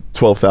least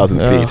 12,000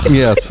 feet.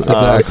 Yes,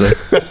 exactly.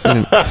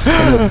 in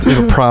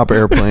a prop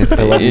airplane.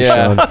 I love you,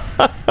 Yeah.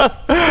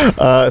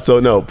 Sean. So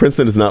no,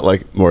 Princeton is not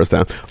like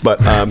Morristown, but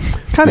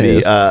Kind of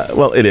is.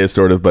 well, it is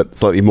sort of, but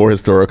slightly more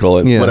historical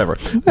and Yeah. whatever.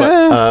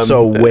 But,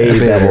 So way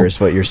better is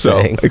what you're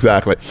so saying.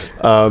 exactly.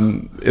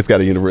 It's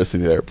got a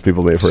university there.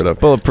 People may have heard of.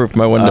 Bulletproof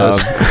my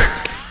windows.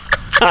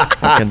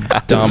 Fucking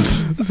dump.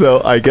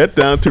 So I get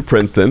down to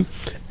Princeton,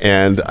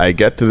 and I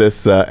get to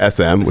this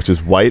SM, which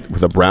is white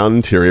with a brown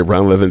interior,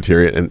 brown leather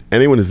interior. And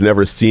anyone who's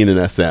never seen an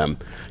SM,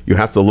 you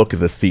have to look at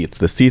the seats.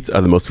 The seats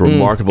are the most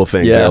remarkable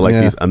thing. Yeah. They're like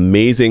Yeah. these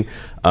amazing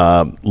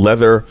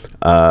leather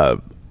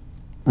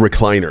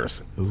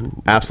recliners.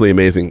 Absolutely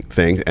amazing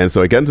thing. And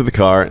so I get into the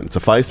car, and it's a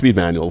 5-speed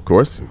manual, of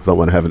course. I don't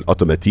want to have an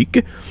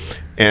automatique.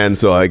 And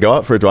so I go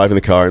out for a drive in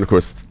the car, and of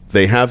course,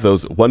 they have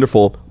those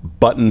wonderful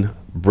button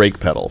brake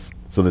pedals.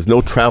 So there's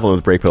no travel on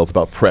the brake pedals, it's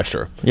about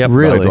pressure. Yep.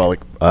 Really? Hydraulic,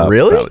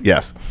 Really? pedal.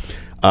 Yes.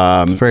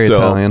 very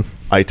Italian.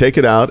 I take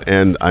it out,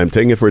 and I'm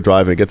taking it for a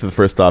drive, and I get to the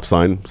first stop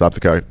sign, stop the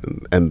car,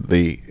 and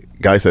the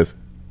guy says,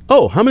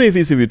 "Oh, how many of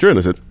these have you driven?"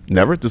 I said,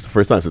 "Never, just the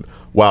first time." I said,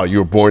 "Wow, you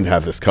were born to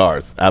have this car.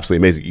 It's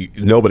absolutely amazing.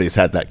 Nobody's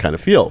had that kind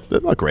of feel."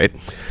 They're not great.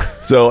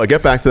 So I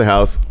get back to the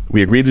house.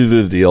 We agreed to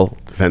do the deal.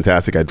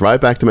 Fantastic. I drive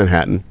back to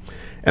Manhattan.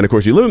 And, of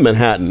course, you live in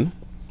Manhattan,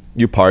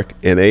 you park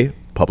in a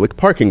public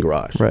parking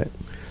garage. Right.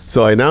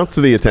 So I announced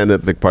to the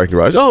attendant at the parking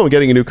garage, "Oh, I'm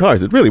getting a new car." I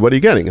said, "Really? What are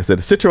you getting?" I said,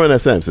 "A Citroen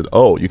SM." I said,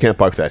 "Oh, you can't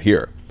park that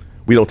here.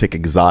 We don't take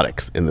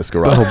exotics in this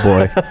garage." Oh,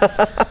 boy.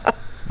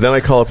 Then I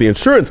call up the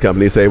insurance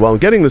company and say, "Well, I'm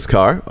getting this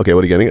car." "Okay,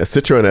 what are you getting?" "A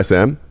Citroen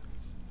SM."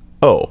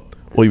 "Oh,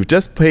 well, you've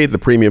just paid the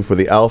premium for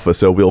the Alpha,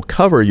 so we'll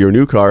cover your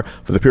new car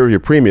for the period of your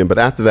premium, but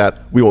after that,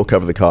 we won't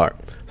cover the car."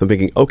 So I'm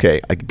thinking,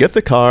 okay, I could get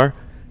the car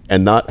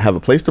and not have a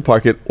place to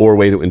park it or a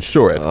way to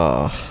insure it.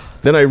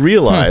 Then I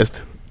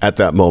realized at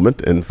that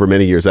moment, and for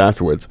many years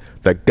afterwards,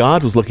 that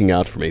God was looking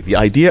out for me. The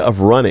idea of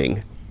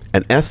running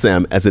an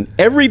SM as an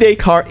everyday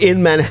car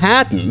in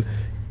Manhattan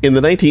in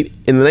the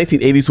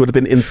 1980s would have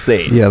been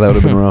insane. Yeah, that would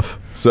have been rough.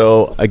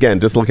 So again,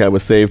 just like I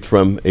was saved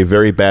from a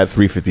very bad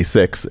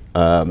 356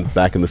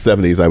 back in the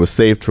 70s, I was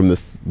saved from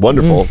this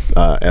wonderful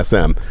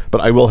SM, but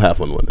I will have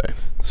one day.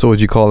 So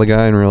would you call the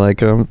guy and we're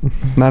like,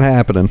 not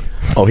happening?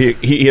 Oh,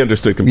 he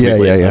understood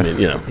completely. Yeah. I mean,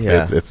 you know,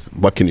 Yeah. it's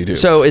what can you do?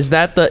 So is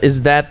that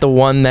the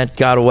one that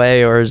got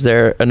away, or is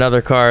there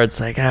another car?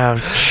 It's like, oh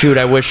shoot,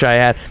 I wish I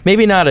had.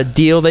 Maybe not a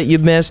deal that you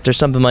missed or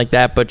something like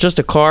that, but just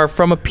a car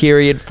from a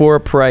period for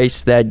a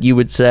price that you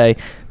would say,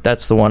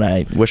 that's the one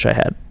I wish I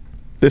had.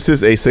 This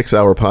is a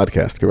 6-hour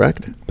podcast,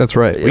 correct? That's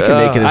right. We can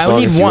make it as I long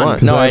need as you one.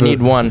 want. No, I I have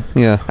need a- one.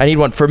 Yeah. I need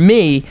one. For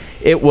me,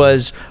 it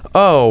was,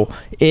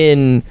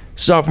 in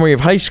sophomore year of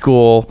high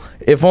school,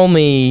 if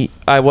only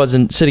I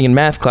wasn't sitting in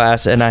math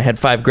class and I had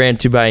 $5,000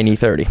 to buy an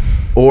E30.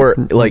 Or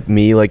like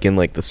me, like in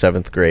like the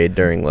 7th grade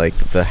during like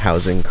the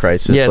housing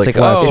crisis. Yeah, it's like,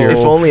 last oh, year. if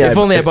only I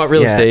bought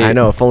real estate. I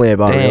know. If only I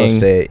bought real Dang.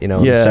 estate, in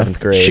 7th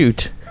grade.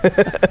 Shoot.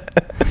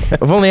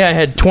 If only I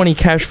had 20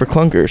 cash for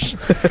clunkers.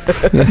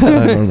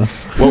 I don't know.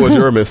 What was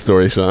your miss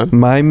story, Sean?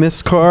 My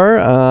Miss Car,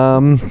 I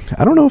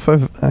don't know if I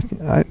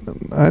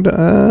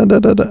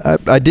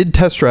did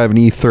test drive an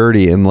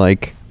E30 in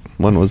like,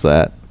 when was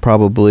that?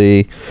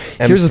 Probably.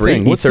 Here's the M3?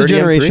 thing. What's the E30,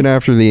 generation M3?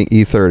 after the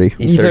E30?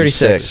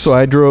 E36. So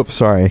I drove.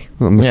 Sorry,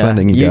 I'm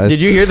offending you guys.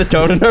 Did you hear the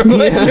tone in our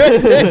voice?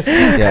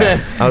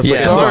 Yeah. I was Yeah.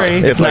 like, Sorry.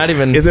 It's like, not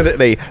even- Isn't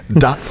it a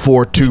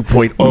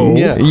 .42.0?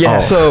 Yeah. Yeah.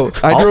 So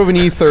I drove an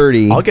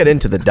E30. I'll get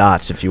into the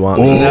dots if you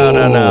want me.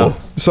 No.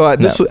 So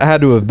this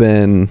had to have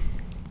been.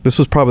 This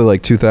was probably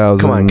like 2000.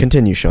 Come on,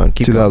 continue, Sean.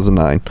 Keep going.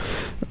 2009.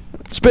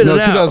 Spit No,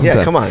 it out. 2010.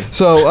 Yeah, come on.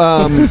 So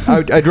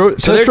I drove.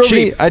 So they're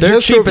cheap.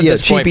 They're cheap at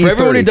this point. cheap For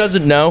everyone who E30.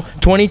 doesn't know,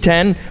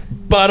 2010,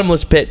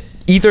 bottomless pit.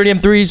 E30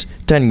 M3s,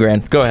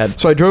 $10,000. Go ahead.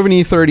 So I drove an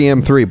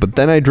E30 M3, but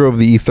then I drove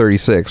the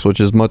E36, which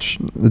is much.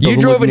 You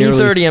drove an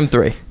E30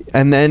 M3.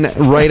 And then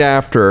right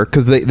after,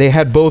 because they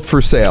had both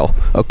for sale,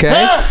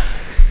 okay?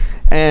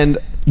 And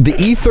the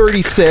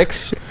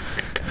E36,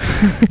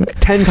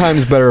 10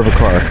 times better of a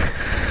car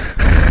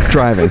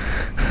driving.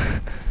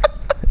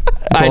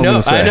 That's all I'm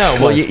gonna say. I know.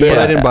 Well, But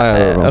I didn't buy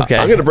either of them. Okay.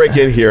 I'm going to break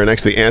in here and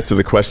actually answer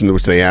the question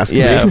which they asked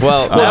Yeah, me.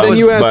 well, Well, then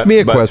you asked me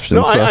a question.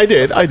 No, so. I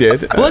did. Well,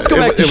 let's go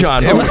back to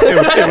Sean. It was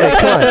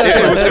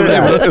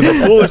a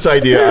foolish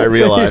idea, I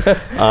realize.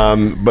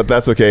 But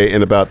that's okay.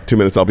 In about 2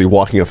 minutes, I'll be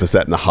walking off the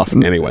set in a huff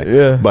anyway.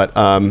 Yeah. But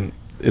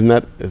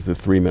is it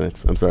 3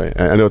 minutes? I'm sorry.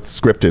 I know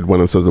it's scripted when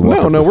it says to walk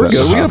No, off no, the we're set.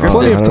 good. We have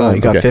plenty I of don't know, time.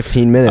 You got Okay.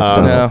 15 minutes.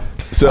 to No.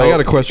 So I got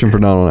a question for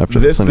Donald after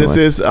this. This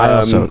is I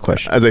also have a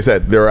question. as I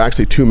said, there are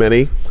actually too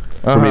many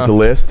for me to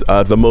list.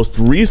 The most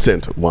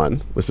recent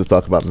one, let's just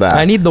talk about that.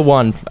 I need the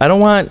one. I don't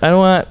want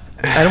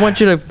I don't want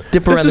you to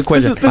dip around the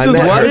question. This is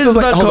what is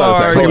the car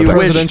Like you a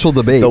wish? presidential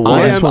debate. The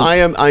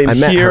one. I'm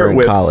met here her in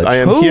with college. I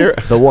am Who? here.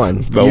 The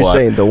one. The You're one.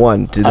 saying the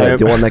one.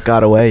 The one that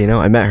got away. You know,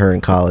 I met her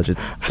in college.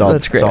 It's all.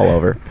 That's great. It's all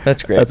over.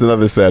 That's great. That's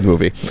another sad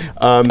movie.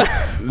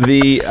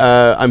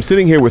 I'm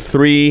sitting here with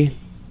three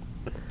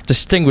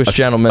Distinguished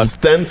gentlemen.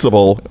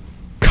 ostensible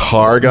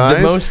car guys.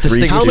 The most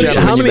distinguished how many,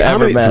 gentlemen how many, you've how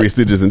ever many, met. Three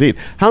Stooges indeed.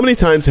 How many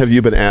times have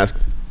you been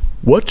asked,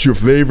 what's your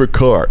favorite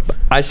car?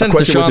 I sent A it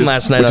to question Sean which is-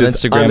 last night which on is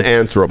Instagram.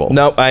 unanswerable.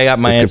 Nope, I got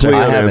my It's answer.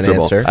 completely I have an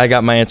unanswerable. answer. I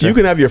got my answer. You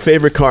can have your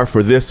favorite car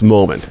for this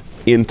moment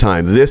in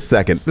time, this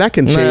second. That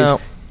can change. No,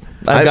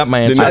 I've got my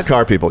You're answer. not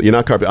car people. You're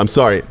not car people. I'm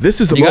sorry.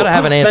 This is the You moment. gotta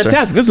have an answer.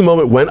 Fantastic. This is the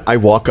moment when I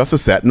walk off the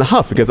set in a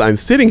huff because I'm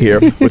sitting here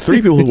with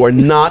three people who are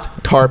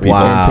not car people.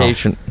 Wow.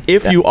 Impatient.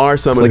 If you are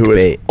someone who is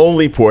Clickbait.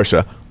 only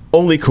Porsche,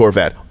 only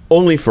Corvette,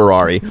 only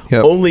Ferrari,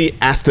 Yep. only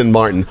Aston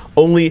Martin,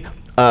 only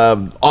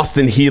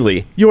Austin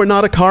Healey, you are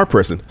not a car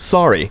person.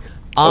 Sorry.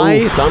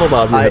 Donald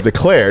Osborne, have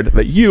declared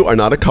that you are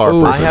not a car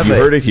person. You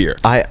heard it here.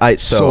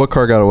 So what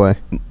car got away?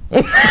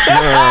 We're dodging.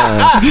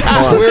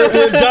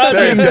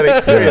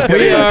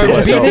 We are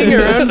beating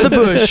around the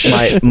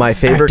bush. My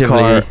favorite Actively.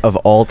 car of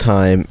all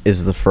time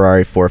is the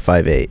Ferrari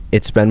 458.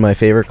 It's been my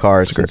favorite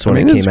car since when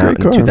it it's came a out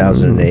great in car.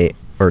 2008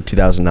 or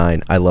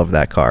 2009. I love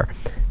that car.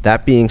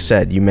 That being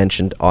said, you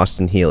mentioned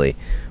Austin Healey.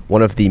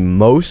 One of the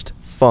most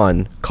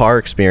fun car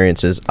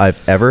experiences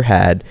I've ever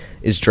had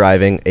is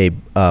driving a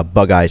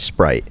Bug-Eye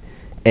Sprite.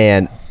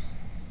 And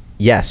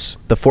yes,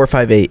 the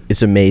 458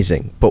 is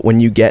amazing, but when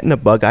you get in a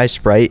Bug-Eye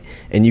Sprite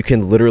and you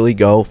can literally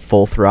go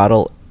full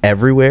throttle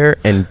everywhere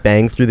and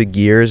bang through the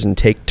gears and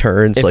take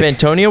turns, If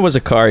Antonio was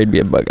a car, he'd be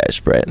a Bug-Eye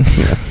Sprite.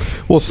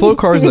 Well, slow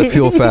cars that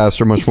feel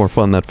fast are much more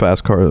fun than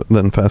fast cars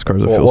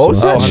that feel what was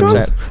slow. that,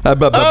 Sean?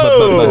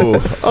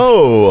 100%.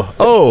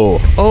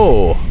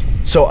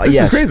 so This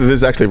yes, is great that this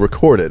is actually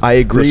recorded. I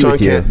agree so Sean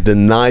with you. can't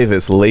deny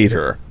this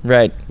later.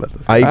 Right.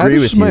 I agree That's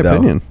with just my you though.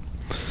 opinion.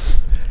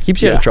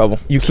 Keeps you out of trouble.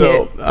 You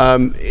So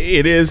can't.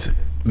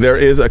 there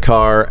is a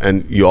car,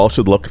 and you all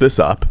should look this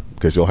up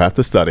because you'll have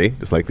to study,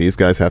 just like these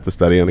guys have to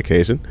study on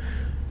occasion.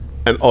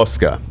 An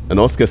Oscar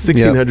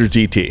 1600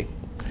 GT.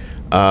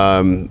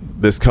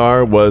 This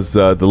car was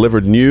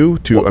delivered new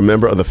to a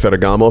member of the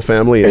Ferragamo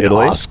family in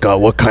Italy. Oscar,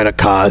 what kind of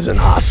car is an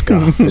Oscar?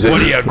 What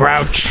are you,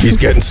 Grouch? He's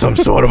getting some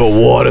sort of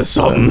award or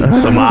something.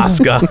 Some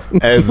Oscar.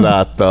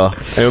 Esatto,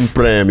 è un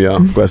premio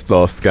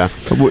questo Oscar.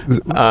 What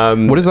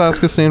does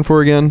OSCA stand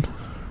for again?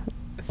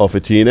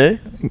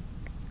 Officine,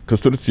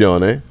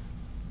 costruzione,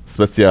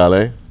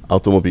 speciale,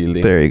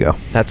 automobili. There you go.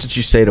 That's what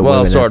you say to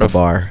Well, women sort at the of.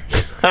 bar.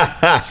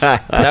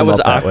 That was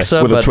that way.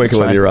 Oxa, With a but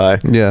twinkle it's in your eye.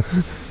 Yeah.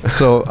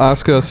 So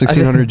OSCA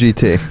 1600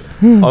 GT.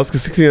 Oscar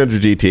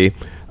 1600 GT,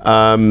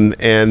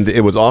 and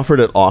it was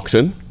offered at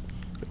auction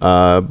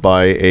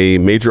by a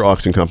major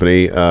auction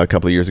company a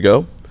couple of years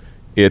ago.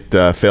 It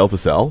failed to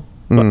sell.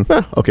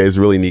 But, okay, it's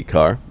a really neat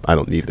car. I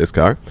don't need this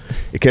car.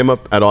 It came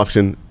up at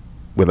auction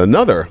with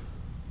another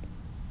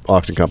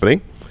auction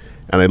company,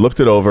 and I looked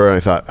it over and I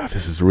thought,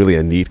 this is really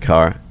a neat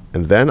car.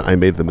 And then I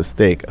made the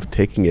mistake of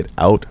taking it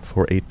out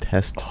for a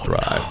test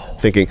drive,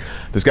 thinking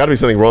there's got to be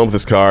something wrong with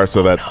this car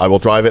so that I will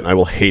drive it and I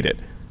will hate it.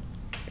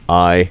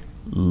 I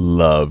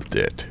loved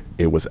it.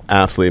 It was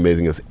absolutely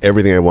amazing. It was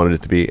everything I wanted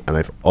it to be, and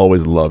I've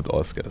always loved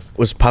Oscars.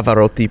 Was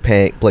Pavarotti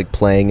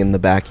playing in the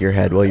back of your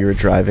head while you were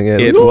driving it?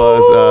 It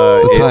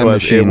was. The Time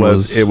Machine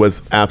was- It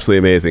was absolutely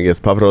amazing. Yes,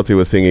 Pavarotti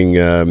was singing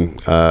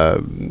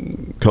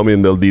 "Come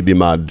in del Di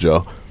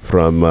Maggio"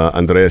 from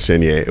Andrea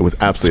Chenier. It was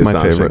It's absolutely my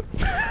astonishing.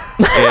 favorite.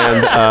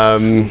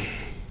 And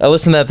I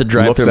listened to that at the look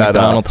drive-through that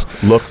McDonald's.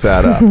 up. Look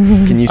that up.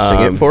 Can you sing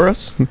it for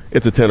us?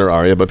 It's a tenor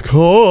aria, but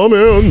 "Come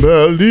in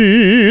del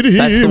Di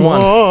That's the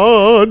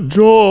one.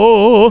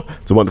 Maggio."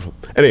 It's a wonderful.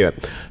 Anyway,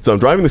 so I'm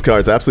driving this car.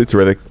 It's absolutely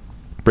terrific.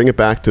 Bring it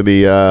back to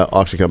the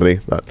auction company.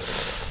 But,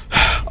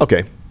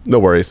 okay, no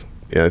worries.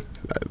 Yeah,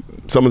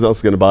 someone else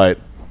is going to buy it.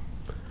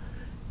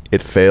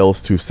 It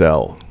fails to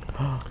sell.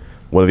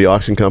 One of the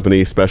auction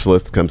company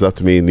specialists comes up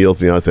to me,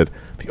 kneels in the eye, and said,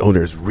 "The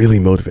owner is really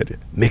motivated.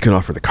 Make an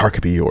offer. The car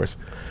could be yours."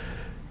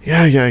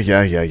 Yeah.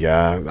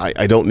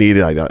 I don't need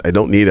it. I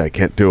don't need it. I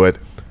can't do it.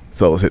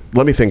 So I said,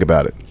 "Let me think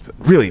about it." I said,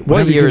 really? What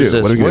Whatever you year can is do.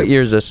 this? Whatever you What can do.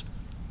 year is this?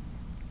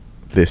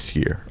 This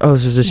year. Oh,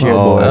 this was this year.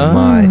 Oh Ah.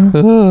 my!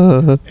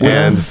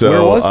 And so,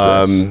 Where was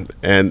this?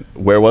 and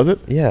where was it?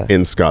 Yeah.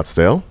 In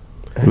Scottsdale.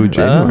 Ooh,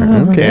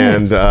 January. Okay.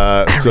 And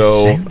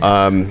so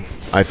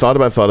I thought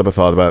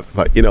about,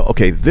 you know,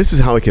 okay, this is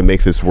how I can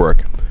make this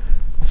work.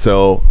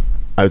 So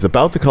I was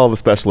about to call the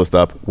specialist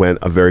up when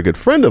a very good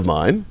friend of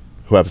mine,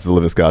 who happens to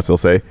live in Scottsdale,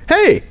 say,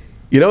 "Hey,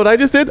 you know what I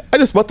just did? I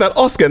just bought that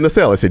Oscar in the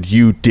sale." I said,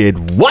 "You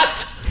did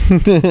what?"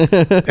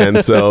 And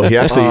so he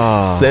actually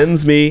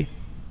sends me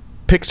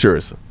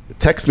pictures,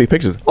 texts me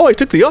pictures. "Oh, I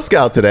took the Oscar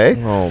out today."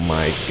 Oh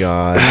my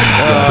God! The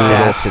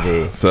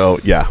audacity. So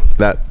yeah,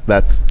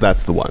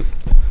 that's the one.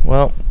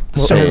 Well,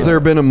 So has there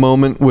been a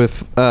moment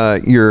with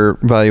your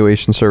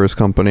valuation service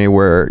company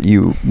where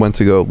you went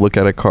to go look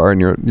at a car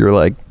and you're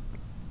like,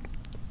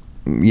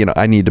 you know,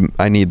 I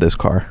need this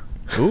car?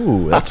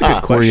 Ooh, that's a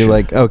good question. Were you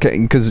like, okay,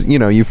 because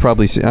you've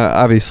probably seen,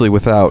 obviously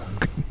without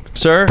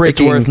Sir,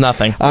 breaking, it's worth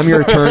nothing. I'm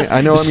your attorney. I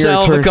know I'm your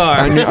Sell attorney. the car.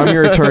 I'm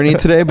your attorney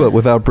today, but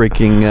without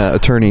breaking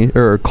attorney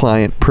or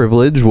client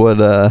privilege, what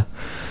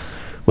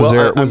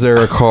was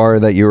there a car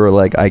that you were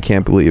like, I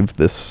can't believe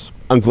this?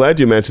 I'm glad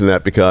you mentioned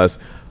that because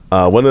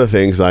one of the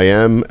things, I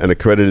am an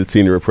accredited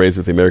senior appraiser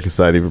with the American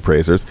Society of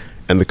Appraisers,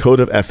 and the Code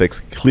of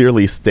Ethics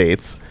clearly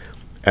states,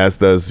 as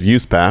does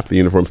USPAP, the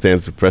Uniform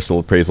Standards of Professional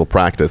Appraisal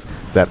Practice,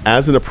 that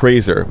as an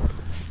appraiser...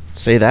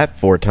 Say that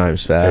 4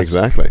 times fast.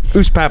 Exactly.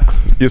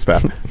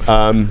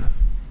 USPAP.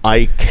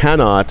 I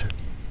cannot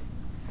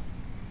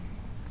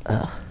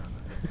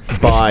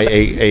buy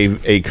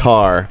a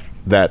car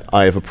that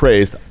I have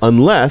appraised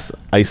unless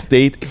I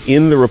state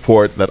in the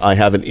report that I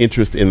have an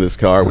interest in this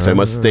car, which I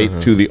must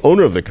state to the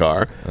owner of the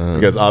car,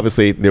 because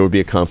obviously there would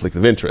be a conflict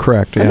of interest.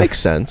 Correct. That makes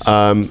sense.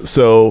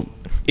 So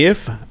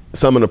if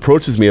someone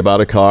approaches me about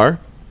a car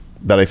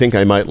that I think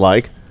I might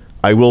like,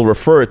 I will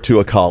refer it to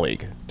a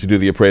colleague to do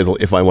the appraisal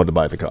if I want to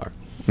buy the car.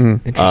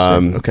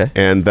 Interesting. Okay.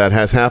 And that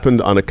has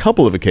happened on a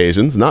couple of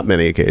occasions, not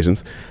many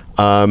occasions.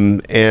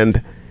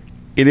 And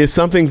it is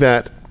something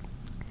that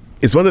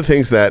is one of the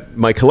things that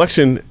my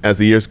collection, as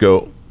the years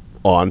go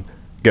on,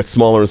 gets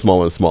smaller and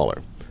smaller and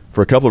smaller.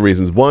 For a couple of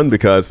reasons. One,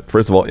 because,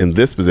 first of all, in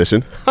this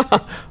position,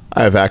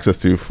 I have access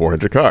to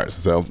 400 cars.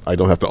 So I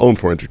don't have to own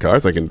 400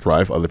 cars. I can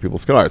drive other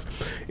people's cars.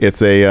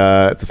 It's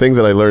a thing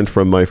that I learned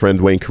from my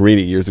friend Wayne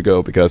Carini years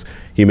ago, because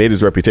he made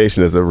his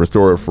reputation as a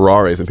restorer of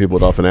Ferraris, and people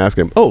would often ask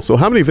him, oh, so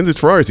how many vintage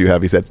Ferraris do you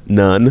have? He said,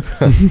 none.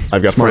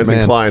 I've got friends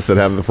and clients that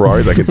have the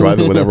Ferraris. I can drive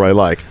them whenever I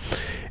like.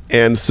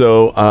 And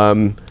so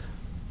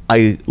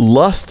I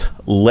lust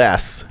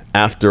less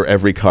after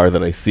every car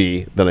that I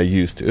see than I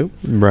used to.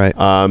 Right.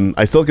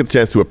 I still get the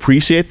chance to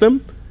appreciate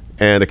them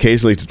and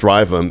occasionally to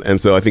drive them,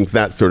 and so I think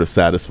that sort of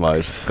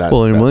satisfies that.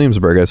 Well, in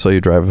Williamsburg, I saw you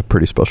drive a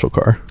pretty special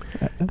car.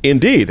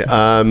 Indeed.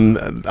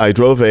 I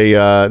drove a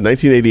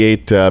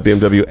 1988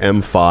 BMW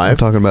M5. I'm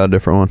talking about a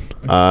different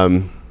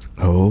one.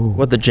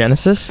 What, the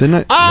Genesis?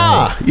 Didn't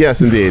I? No.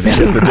 Yes, indeed. Yes,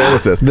 the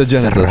Genesis. The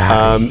Genesis.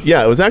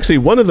 Yeah, it was actually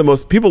one of the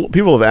most... People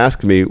have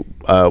asked me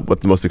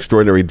what the most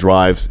extraordinary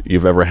drives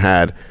you've ever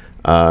had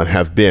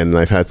have been, and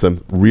I've had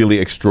some really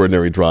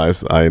extraordinary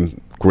drives, I'm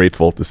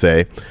grateful to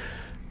say.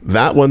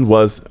 That one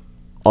was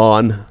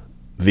in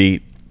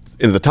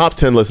the top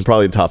 10 list and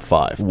probably the top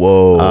 5.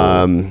 Whoa.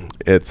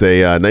 It's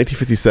a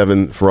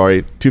 1957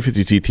 Ferrari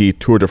 250 GT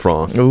Tour de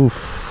France. Oof.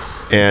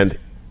 And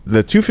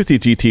the 250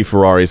 GT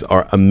Ferraris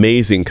are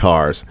amazing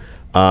cars.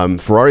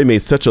 Ferrari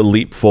made such a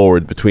leap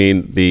forward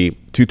between the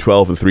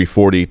 212 and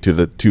 340 to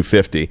the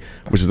 250,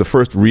 which is the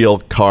first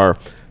real car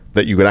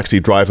that you could actually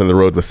drive on the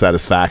road with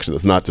satisfaction.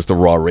 It's not just a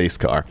raw race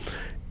car.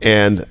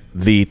 And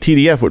the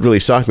TDF, what really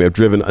shocked me, I've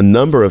driven a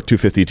number of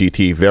 250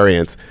 GT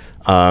variants.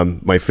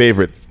 My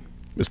favorite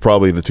is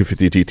probably the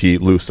 250 GT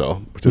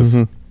Lusso, which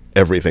is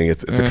everything.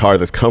 It's a car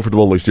that's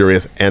comfortable,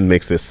 luxurious, and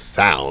makes this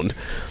sound.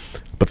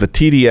 But the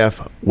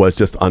TDF was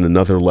just on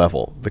another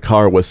level. The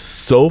car was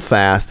so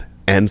fast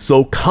and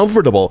so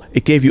comfortable,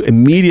 it gave you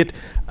immediate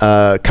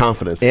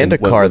confidence. And a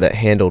car that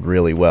handled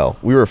really well.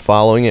 We were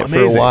following it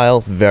Amazing. for a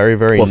while. Very,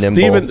 very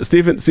nimble.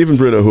 Stephen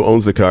Bruno, who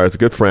owns the car, is a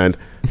good friend.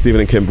 Stephen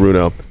and Kim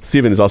Bruno.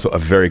 Stephen is also a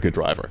very good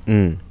driver.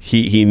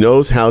 He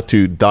knows how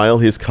to dial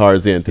his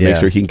cars in to make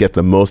sure he can get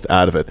the most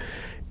out of it.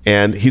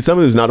 And he's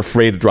someone who's not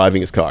afraid of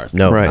driving his cars.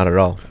 No, not at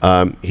all.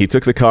 He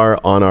took the car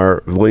on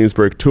our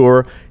Williamsburg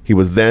tour. He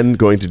was then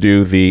going to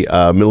do the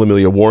Mille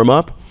Miglia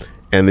warm-up,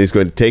 and he's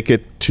going to take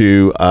it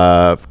to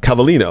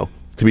Cavallino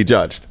to be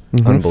judged.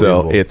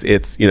 So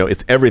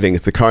it's everything.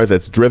 It's the car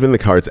that's driven. The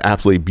car is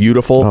absolutely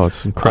beautiful. Oh,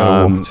 it's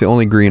incredible. It's the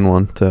only green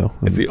one too.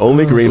 It's the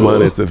only green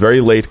one. It's a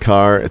very late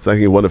car. It's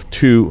actually one of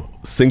 2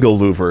 single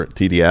louver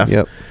TDFs.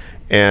 Yep.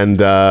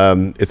 And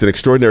it's an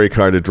extraordinary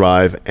car to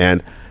drive.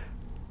 And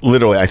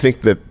literally, I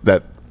think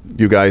that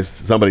you guys,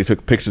 somebody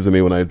took pictures of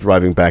me when I was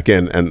driving back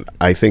in, and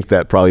I think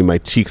that probably my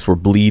cheeks were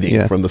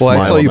bleeding from the smile on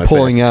my face. Well, I saw you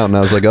pulling out, and I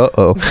was like,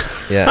 uh-oh.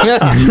 Yeah.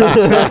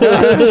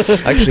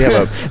 I actually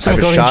have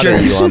a shot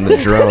of you on the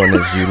drone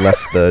as you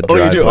left the Oh,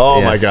 you do? Oh,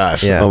 yeah. my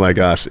gosh. Yeah. Oh, my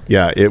gosh.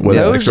 Yeah, it was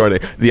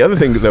extraordinary. The other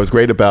thing that was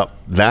great about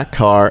that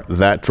car,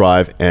 that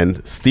drive,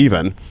 and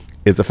Steven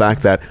is the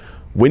fact that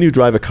when you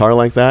drive a car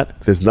like that,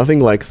 there's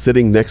nothing like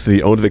sitting next to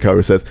the owner of the car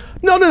who says,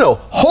 no,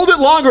 hold it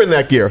longer in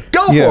that gear.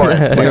 Go for it.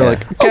 It's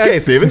like, okay,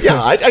 Steven,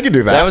 yeah, I can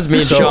do that. That was me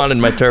and Sean in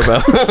my turbo.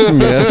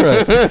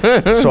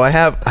 Right. So I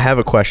have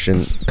a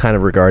question kind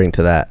of regarding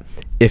to that,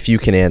 if you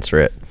can answer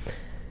it.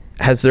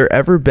 Has there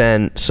ever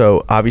been,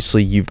 so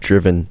obviously you've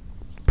driven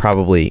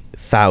probably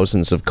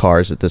thousands of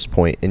cars at this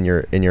point in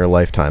your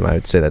lifetime, I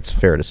would say that's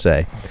fair to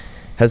say.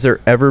 Has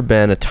there ever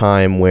been a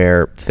time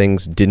where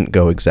things didn't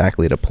go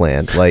exactly to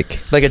plan?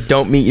 Like a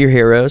don't meet your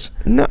heroes?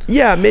 No,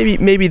 yeah,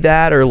 maybe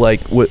that, or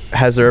like,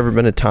 has there ever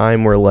been a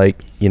time where, like,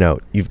 you know,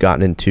 you've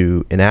gotten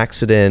into an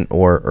accident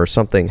or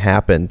something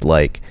happened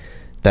like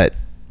that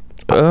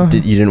you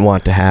didn't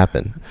want to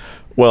happen?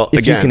 Well,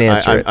 if again, you can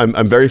answer it.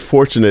 I'm very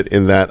fortunate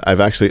in that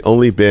I've actually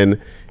only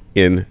been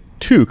in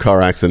 2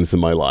 car accidents in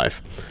my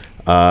life.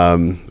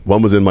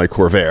 One was in my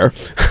Corvair,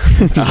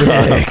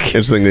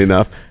 interestingly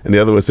enough, and the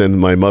other was in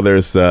my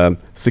mother's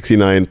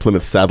 69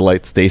 Plymouth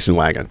Satellite station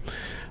wagon.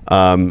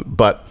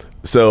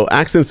 So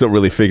accidents don't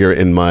really figure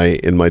in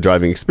my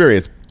driving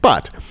experience,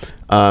 but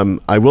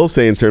I will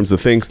say, in terms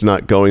of things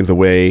not going the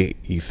way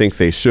you think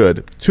they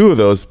should, 2 of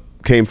those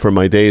came from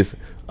my days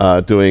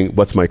doing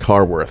What's My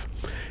Car Worth?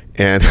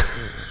 And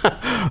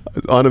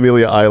on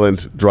Amelia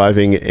Island,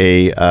 driving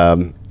a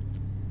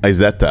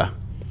Isetta.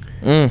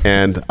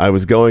 And I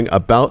was going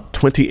about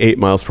 28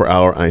 miles per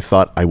hour, and I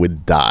thought I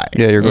would die.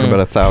 Yeah, you're going about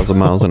 1,000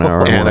 miles an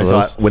hour. And I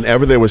thought,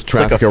 whenever there was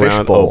traffic like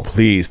around, oh,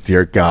 please,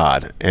 dear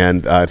God.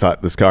 And I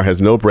thought, this car has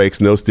no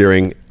brakes, no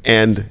steering,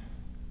 and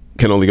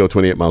can only go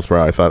 28 miles per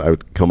hour. I thought I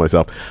would kill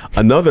myself.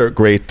 Another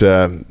great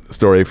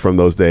story from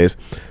those days,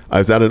 I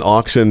was at an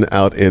auction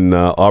out in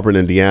Auburn,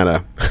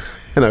 Indiana,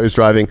 and I was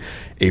driving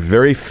a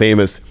very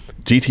famous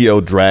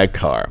GTO drag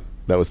car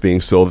that was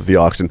being sold at the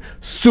auction,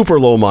 super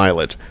low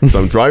mileage. So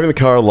I'm driving the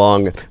car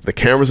along, the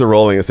cameras are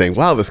rolling and saying,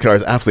 wow, this car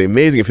is absolutely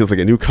amazing. It feels like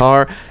a new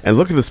car. And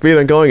look at the speed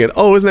I'm going, and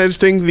oh, isn't that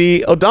interesting?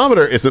 The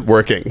odometer isn't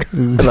working.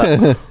 I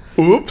thought,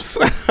 oops.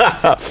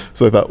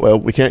 So I thought, well,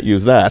 we can't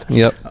use that.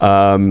 Yep.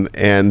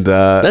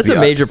 That's a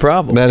major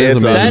problem. That is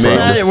a major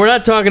problem. We're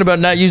not talking about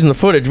not using the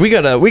footage. We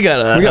got a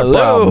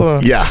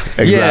problem. Yeah,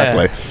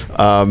 exactly.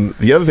 Yeah.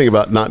 The other thing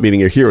about not meeting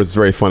your heroes is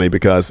very funny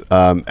because,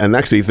 and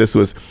actually this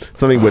was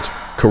something which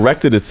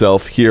corrected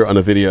itself here on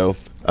a video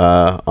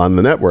on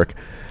the network.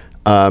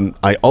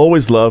 I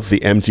always loved the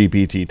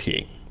MGB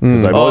GT.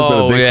 Because I've always been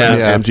a big fan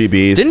of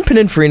MGBs. Didn't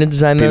Pininfarina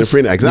design those?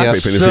 Pininfarina, exactly.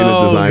 Yes.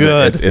 Pininfarina designed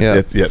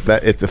good.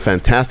 it. It's a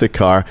fantastic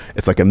car.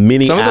 It's like a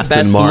mini Some Aston of the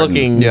best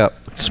Martin. looking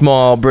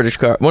small British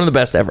car. One of the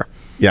best ever.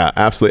 Yeah,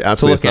 absolutely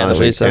look at,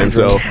 astonishing. And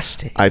so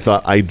fantastic. I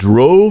thought I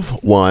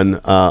drove one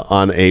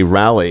on a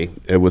rally.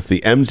 It was the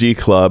MG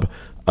Club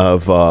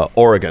of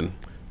Oregon,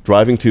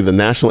 driving to the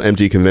National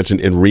MG Convention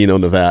in Reno,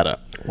 Nevada.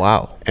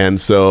 Wow. And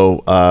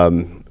so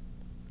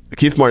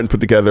Keith Martin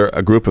put together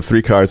a group of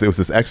 3 cars. It was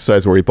this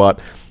exercise where he bought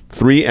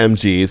 3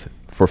 MGs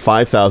for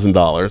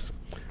 $5,000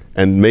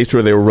 and made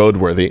sure they were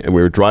roadworthy. And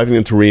we were driving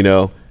them to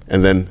Reno,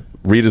 and then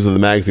readers of the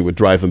magazine would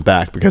drive them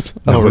back because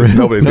nobody's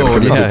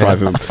going to commit to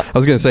driving them. I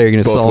was going to say, you're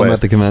going to sell them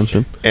at the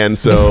convention. And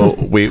so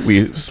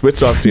we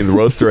switched off between the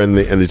Roadster and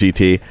the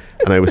GT,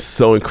 and I was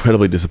so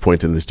incredibly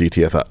disappointed in this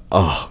GT. I thought,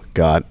 oh,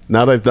 God,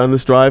 now that I've done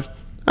this drive,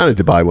 I need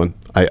to buy one.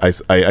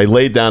 I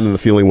laid down and the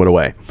feeling went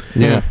away.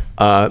 Yeah.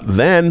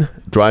 Then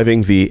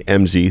driving the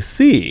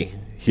MGC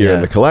here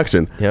in the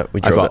collection. Yeah, we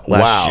drove it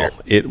last year.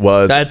 It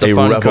was That's a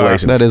fun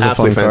revelation. Car. That is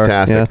absolutely a fun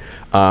fantastic.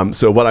 Car.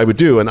 So what I would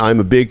do, and I'm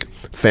a big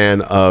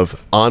fan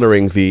of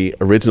honoring the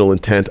original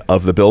intent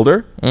of the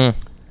builder.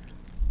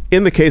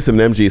 In the case of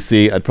an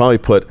MGC, I'd probably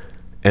put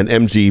an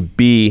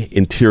MGB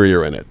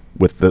interior in it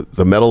with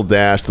the metal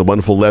dash, the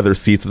wonderful leather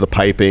seats with the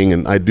piping,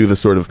 and I'd do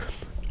this sort of,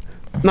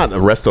 not a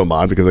resto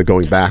mod because I'm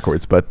going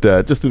backwards, but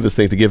just do this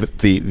thing to give it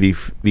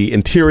the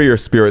interior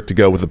spirit to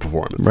go with the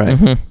performance.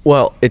 Right.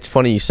 Well, it's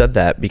funny you said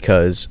that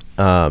because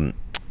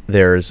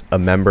there's a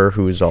member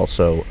who is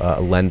also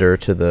a lender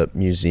to the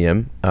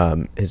museum.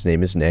 His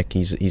name is Nick.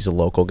 He's a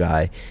local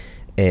guy,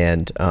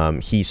 and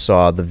he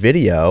saw the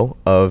video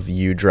of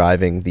you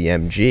driving the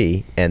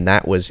MG, and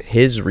that was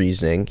his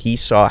reasoning. He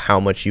saw how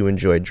much you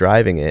enjoyed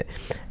driving it,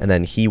 and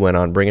then he went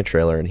on Bring a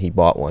Trailer and he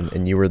bought one,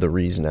 and you were the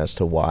reason as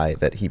to why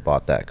that he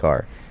bought that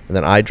car. And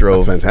then I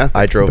drove. That's fantastic.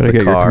 I drove Better the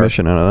get car. your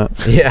commission out of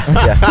that.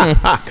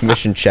 Yeah.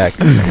 Commission check.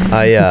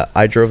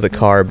 I drove the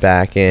car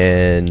back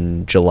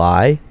in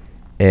July,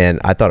 and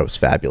I thought it was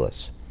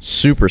fabulous.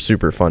 Super,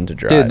 super fun to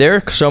drive. Dude, there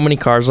are so many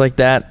cars like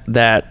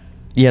that,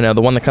 you know,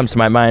 the one that comes to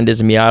my mind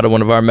is a Miata.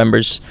 One of our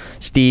members,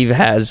 Steve,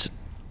 has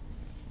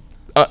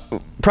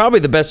probably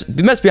the best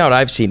Miata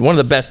I've seen, one of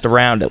the best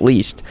around at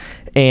least.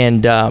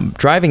 And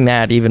driving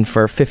that even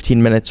for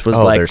 15 minutes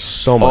was like, there's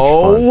so much fun.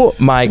 Oh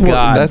my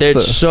God.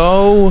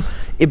 Well,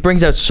 it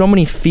brings out so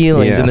many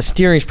feelings, and the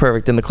steering's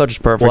perfect, and the clutch is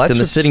perfect, and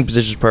the sitting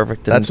position's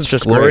perfect. And That's it's what's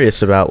just glorious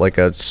great. about like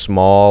a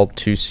small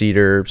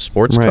 2-seater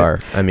sports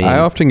car. I mean, I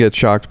often get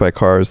shocked by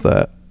cars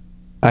that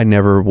I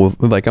never will,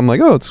 like, I'm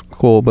like, oh, it's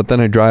cool, but then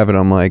I drive it,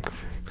 I'm like,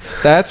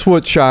 that's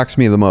what shocks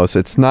me the most.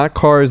 It's not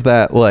cars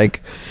that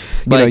like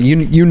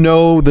you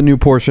know the new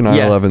Porsche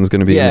 911 is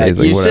going to be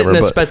amazing. You sit whatever,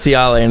 in a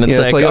Speziale and it's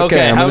like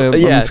okay,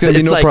 it's going to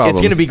be no problem. It's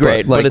going to be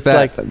great, but it's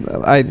that,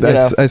 like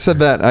I said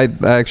that I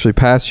actually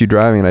passed you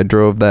driving, and I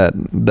drove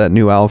that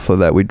new Alpha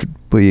that we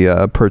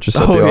purchased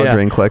at the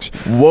Audrain collection.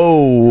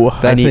 Whoa,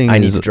 that thing I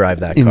need to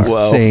drive that car.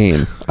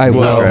 Insane. I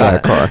love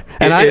that car,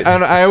 and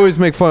I always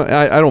make fun.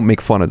 I don't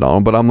make fun of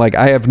Donald, but I'm like,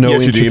 I have no.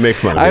 Yes, you do. You make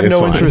fun of it. I have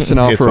no interest in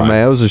Alfa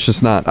Romeos. It's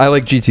just not. I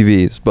like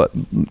GTVs, but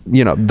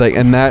you know,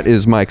 and that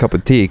is my cup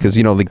of tea because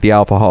you know, like the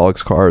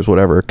Alphaholics cars,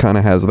 whatever, kind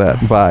of has that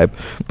vibe.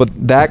 But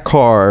that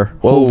car,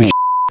 holy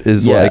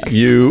is like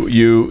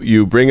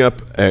you bring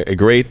up a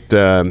great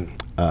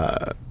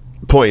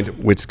point,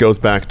 which goes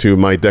back to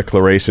my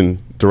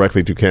declaration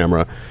directly to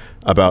camera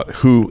about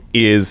who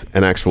is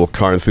an actual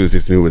car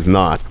enthusiast and who is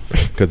not.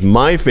 Because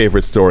my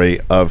favorite story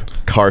of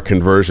car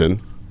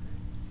conversion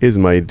is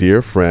my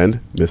dear friend,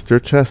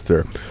 Mr.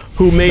 Chester,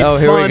 who made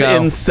fun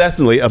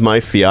incessantly of my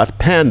Fiat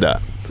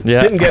Panda.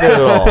 Yeah. Didn't get it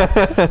at all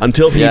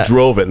until he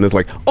drove it, and it's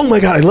like, oh my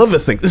God, I love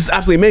this thing. This is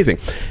absolutely amazing.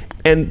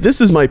 And this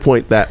is my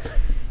point that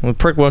the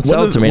prick won't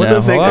sell it to me now.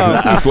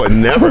 Absolutely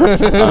never.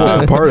 It's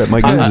a part of it. My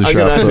games is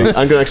shop. I'm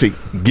going to actually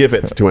give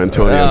it to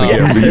Antonio as a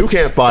gift. You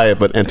can't buy it,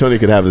 but Antonio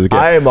could have it as a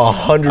gift. I am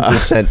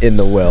 100% in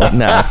the will.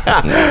 No.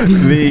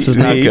 This is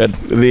not good.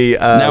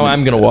 Now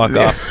I'm going to walk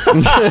off.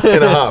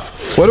 In a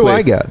huff. What do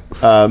I get?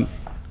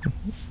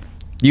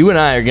 You and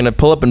I are going to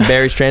pull up in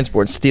Barry's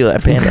Transport and steal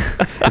that Panda.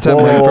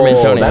 Whoa, from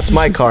Antonio. that's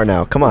my car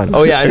now. Come on.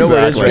 Oh, yeah, I know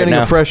where it's getting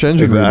a fresh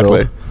engine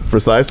rebuild.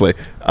 Precisely.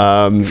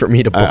 For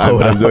me to blow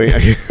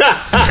it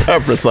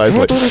up.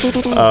 Precisely.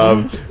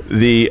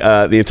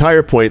 The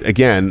entire point,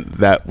 again,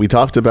 that we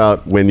talked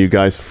about when you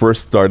guys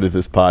first started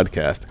this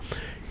podcast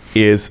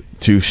is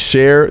to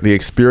share the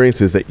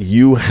experiences that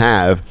you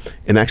have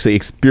in actually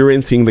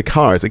experiencing the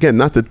cars. Again,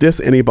 not to diss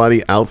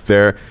anybody out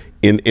there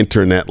in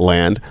internet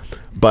land,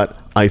 but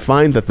I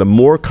find that the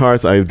more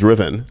cars I've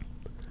driven,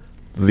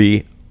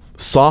 the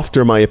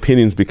softer my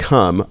opinions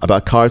become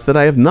about cars that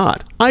I have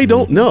not. I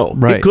don't know.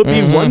 Right. It could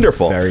be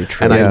wonderful. Very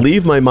true. And I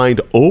leave my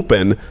mind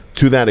open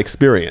to that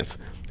experience.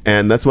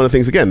 And that's one of the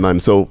things, again, I'm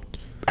so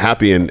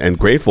happy and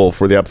grateful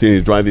for the opportunity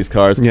to drive these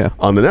cars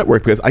on the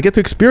network, because I get to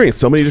experience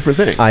so many different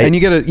things. And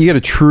you get a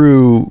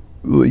true,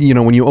 you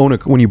know,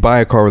 when you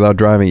buy a car without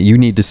driving it, you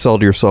need to sell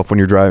to yourself when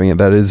you're driving it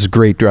that is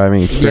great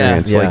driving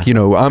experience. Like, you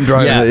know, I'm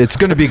driving it, it's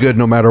going to be good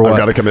no matter what. I've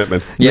got a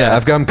commitment.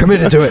 I'm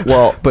committed to it.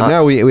 Well, but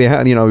now we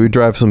have, you know, we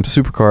drive some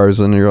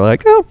supercars and you're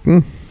like,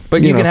 oh.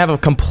 But you can have a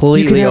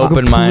completely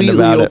open mind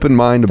about it. Open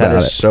mind about it. That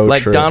is so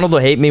like true. Donald will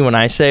hate me when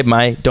I say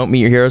my "Don't Meet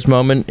Your Heroes"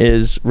 moment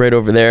is right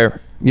over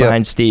there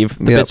behind Steve,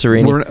 the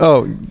Pizzerini.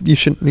 Oh, you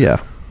should. Yeah,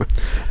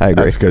 I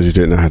agree. That's because you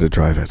didn't know how to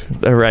drive it.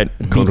 Right.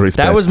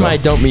 That was my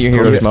 "Don't Meet Your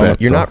Heroes"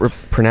 moment. You're not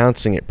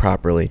pronouncing it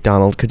properly,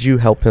 Donald. Could you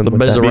help him? The with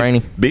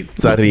Pizzerini.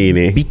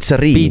 Pizzerini.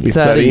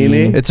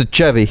 Pizzerini. It's a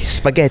Chevy.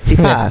 Spaghetti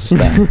pasta.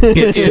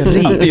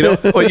 You know,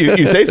 well,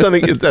 you say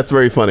something that's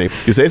very funny.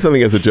 You say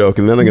something as a joke,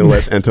 and then I'm going to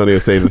let Antonio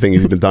say the thing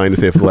he's been dying to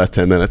say for the last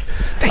 10 minutes.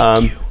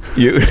 Thank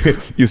you.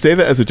 You say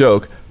that as a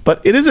joke,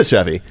 but it is a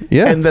Chevy.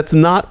 Yeah. And that's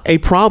not a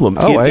problem.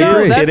 Oh, I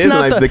agree. It is, and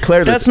I've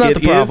declared that's this. not the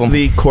problem. It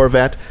is the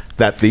Corvette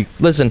that the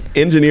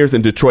engineers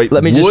in Detroit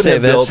let me just would say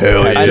have this.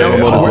 built. I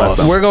know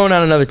we're going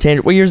on another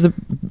tangent. What year's the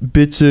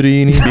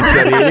Pizzerini?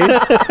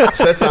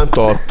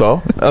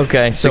 68.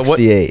 Okay, so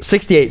 68.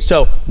 68.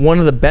 So one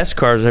of the best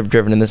cars I've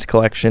driven in this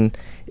collection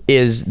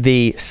is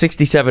the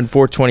 67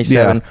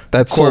 427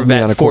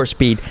 Corvette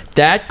 4-speed.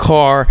 That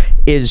car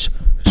is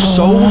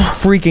so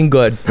freaking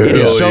good. It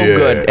is so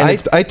good.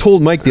 And I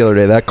told Mike the other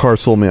day that car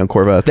sold me on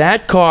Corvettes.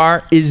 that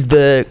car is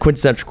the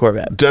quintessential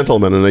Corvette.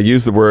 Gentlemen, and I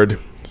use the word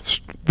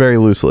very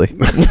loosely.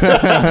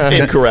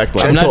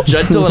 incorrectly. I'm not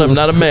gentle and I'm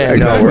not a man.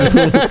 No,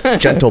 we're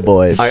gentle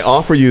boys. I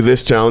offer you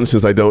this challenge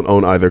since I don't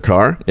own either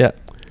car. Yeah.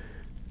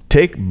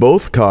 Take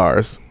both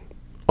cars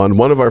on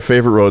one of our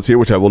favorite roads here,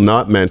 which I will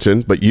not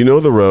mention, but you know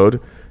the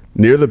road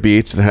near the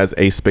beach that has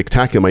a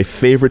spectacular, my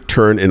favorite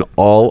turn in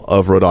all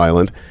of Rhode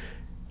Island,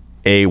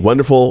 a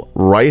wonderful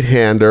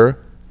right-hander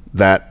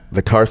that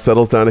the car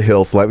settles down a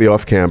hill slightly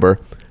off camber.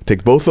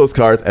 Take both those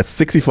cars at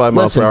 65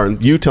 miles per hour,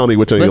 and you tell me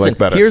which one you like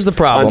better. Here's the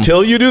problem.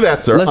 Until you do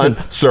that, sir.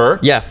 Sir.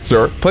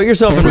 Put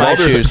yourself in my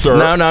shoes. Sir,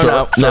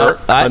 No.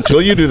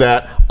 Until you do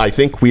that, I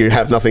think we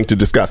have nothing to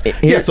discuss.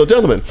 So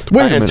gentlemen,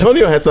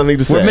 Antonio had something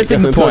to say. We're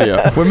missing the point.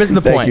 We're missing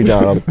the point. Thank you,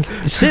 Donald.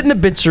 Sit in the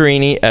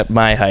Pizzerini at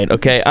my height,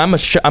 okay? I'm a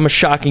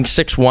shocking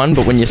 6'1",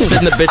 but when you sit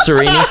in the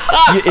Pizzerini,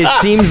 it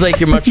seems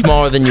like you're much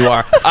smaller than you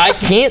are. I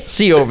can't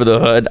see over the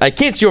hood. I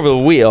can't see over the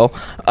wheel.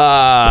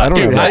 I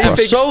don't have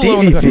that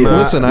problem.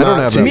 Listen, I don't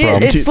have that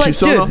problem. It's like,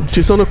 dude.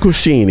 Ci sono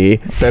cuscini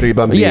per I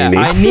bambini. Yeah,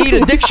 I need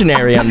a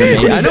dictionary under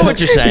me. I know what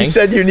you're saying. He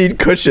said you need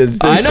cushions.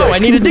 I know. I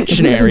need a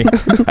dictionary.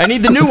 I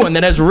need the new one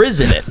that has Riz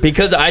in it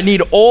because I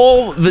need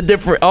all the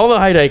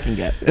height I can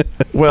get.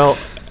 Well,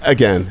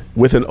 again,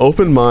 with an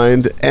open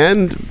mind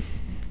and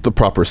the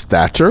proper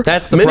stature.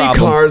 That's the many problem.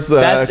 Cars,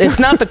 it's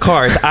not the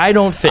cars. I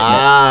don't fit in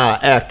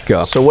it.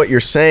 Ecco. So what you're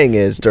saying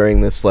is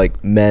during this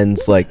like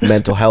men's like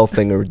mental health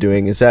thing we're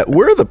doing is that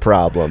we're the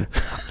problem.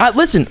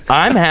 Listen,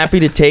 I'm happy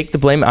to take the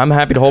blame. I'm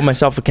happy to hold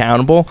myself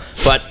accountable.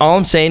 But all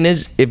I'm saying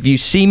is, if you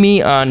see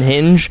me on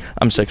Hinge,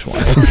 I'm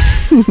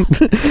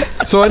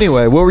 6'1". So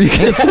anyway, what were you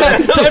going to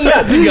say? 10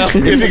 minutes ago.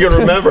 If you can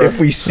remember. If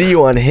we see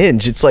you on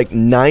Hinge, it's like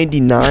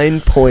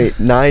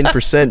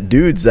 99.9%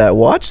 dudes that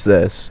watch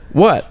this.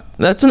 What?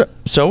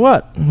 So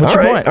what? What's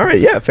your point? All right,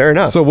 yeah, fair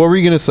enough. So what were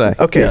you going to say?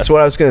 Okay, so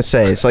what I was going to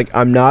say is like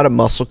I'm not a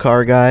muscle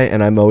car guy,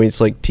 and I'm always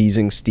like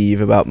teasing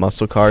Steve about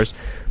muscle cars.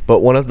 But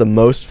one of the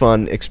most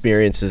fun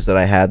experiences that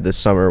I had this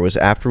summer was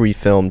after we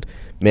filmed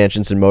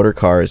Mansions and Motor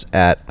Cars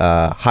at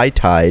High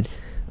Tide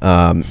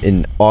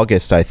in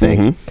August, I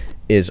think.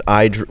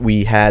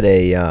 We had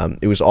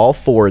it was all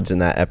Fords in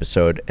that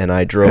episode, and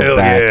I drove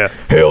back.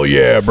 Hell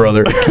yeah,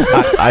 brother.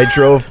 I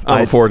drove.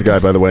 I'm a Ford guy,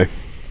 by the way.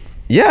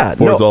 Yeah,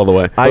 Ford's all the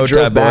way. I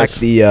drove back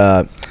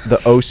the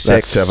 06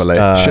 That's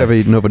Chevrolet.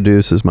 Chevy Nova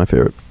Deuce is my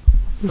favorite.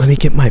 Let me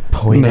get my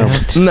point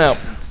out. No.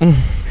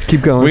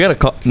 Keep going. We got to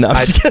call. No, I'm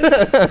just kidding.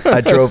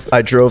 I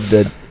drove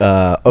the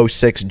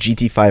 06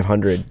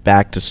 GT500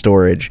 back to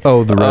storage.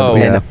 Oh, the red Oh.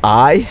 one. And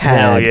I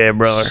had yeah,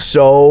 brother.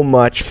 so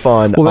much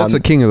fun. Well, that's a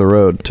king of the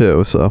road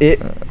too. So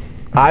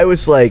I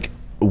was like,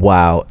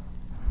 wow,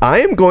 I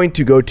am going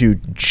to go to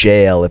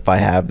jail if I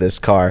have this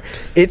car.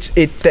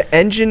 The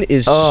engine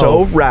is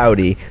so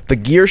rowdy. The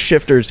gear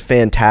shifter's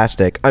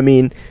fantastic. I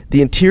mean,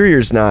 the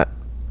interior's not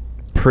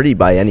pretty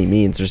by any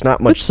means. There's not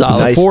much It's solid.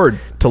 nice Ford.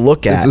 to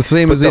look at. It's the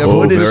same But as the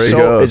hood F150. is There he so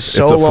goes. is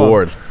so It's a long.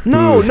 Ford.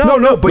 No, but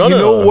No, you no,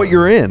 know no. what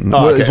you're in.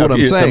 Oh, is okay. what I'm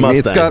It's a saying.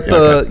 It's Mustang. got Yeah,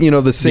 the okay.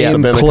 the same the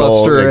binnacle,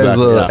 cluster as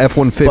exactly, a yeah.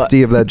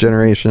 F-150 of that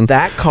generation.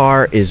 That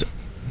car is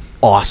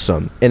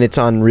awesome, and it's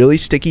on really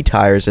sticky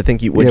tires. I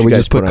think you we guys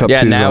just put on? Cup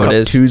Yeah, 2s now on it it.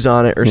 is. Cup 2s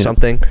on it or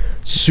something.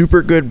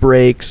 Super good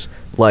brakes.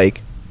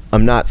 Like,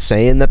 I'm not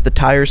saying that the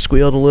tires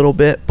squealed a little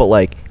bit, but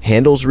like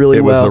handles really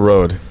It was well. the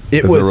road.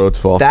 It was was the road's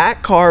fault.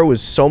 That car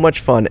was so much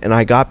fun, and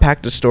I got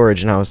back to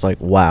storage, and I was like,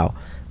 wow.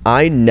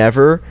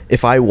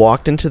 If I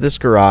walked into this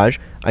garage,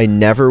 that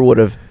never would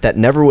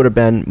have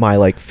been my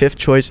like 5th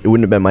choice. It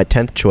wouldn't have been my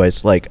 10th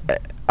choice. Like,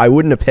 I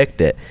wouldn't have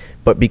picked it.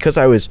 But because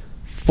I was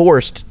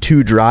forced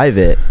to drive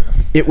it,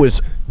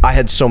 I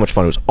had so much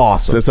fun. It was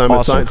awesome. Since I'm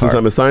Awesome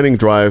car. assigning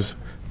drives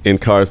in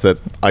cars that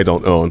I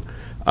don't own,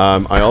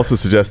 I also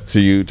suggest to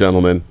you,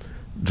 gentlemen,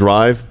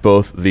 drive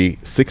both the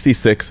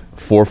 66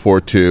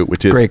 442,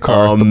 which is Great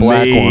car, the black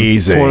one. It's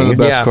amazing, one of the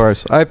best Yeah.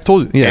 cars. I've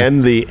told you. Yeah,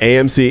 and the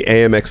AMC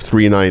AMX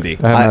 390.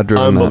 I have not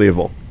driven that.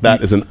 Unbelievable.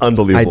 That is an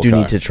unbelievable I do car.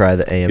 need to try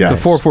the AMX. Yeah. The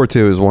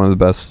 442 is one of the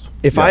best.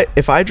 If Yeah.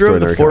 I drove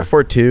the Extraordinary car.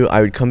 442,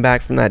 I would come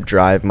back from that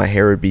drive. My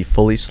hair would be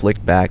fully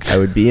slicked back. I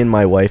would be in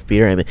my wife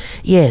beater. I'd be,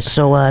 yeah.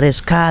 So this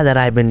car that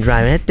I've been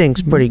driving, that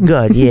thing's pretty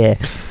good. Yeah.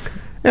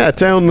 Yeah,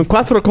 c'è un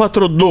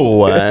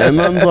 442 and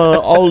then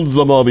the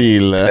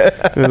Oldsmobile.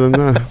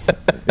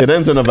 It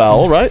ends in a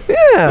vowel, right?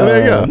 Yeah. There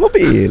you go.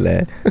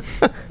 Mobile.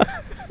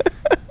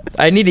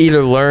 I need to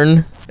either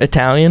learn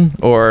Italian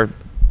or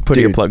put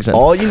Dude, earplugs in.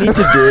 all you need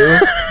to do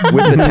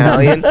with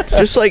Italian,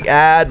 just like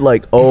add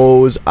like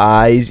O's,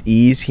 I's,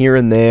 E's here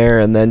and there,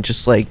 and then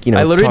just like, you know.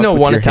 I literally talk know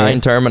with one your Italian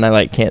hand. term and I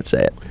like can't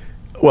say it.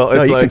 Well,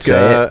 it's you can like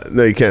say it.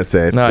 no, you can't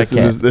say it. No, I this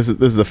can't. Is this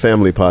is the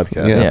family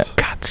podcast. Yes.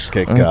 Yeah. Cazzo.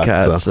 Que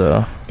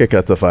cazzo. Que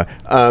cazzo fai.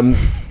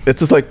 It's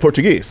just like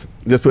Portuguese.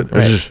 Just put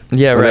Right.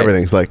 Yeah, on right.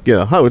 everything. It's like,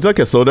 how would you like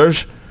a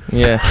sodas?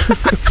 Yeah.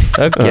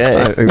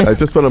 Okay. I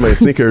just put on my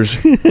sneakers.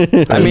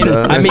 I mean,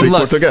 speak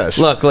look, Portuguese.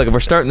 look. If we're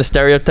starting the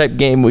stereotype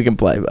game, we can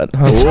play, but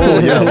Oh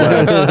yeah,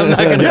 I'm not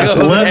gonna go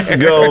let's there.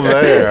 go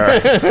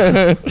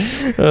there.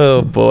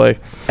 Oh boy.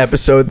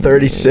 Episode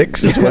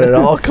 36 is when it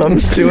all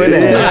comes to an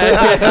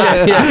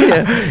end.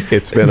 yeah.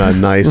 It's been a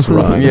nice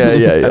run. Yeah.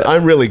 And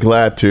I'm really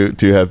glad to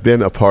have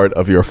been a part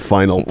of your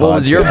final podcast. Well, it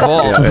was your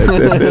fault.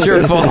 It's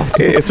your fault.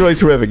 It's really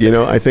terrific.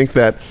 I think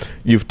that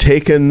you've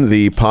taken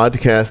the car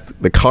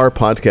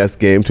podcast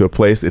game to a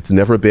place it's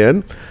never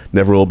been,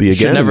 never will be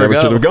again, never and never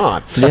go. should have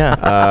gone.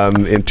 Yeah.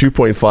 In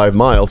 2.5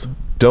 miles,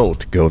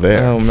 don't go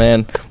there. Oh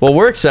man. Well,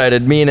 we're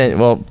excited. Me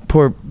and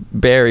poor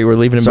Barry, we're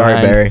leaving him Sorry,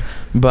 behind. Barry.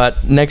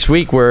 But next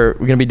week we're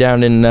gonna be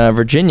down in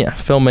Virginia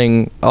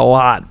filming a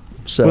lot.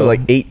 So What,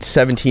 like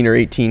 17 or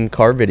 18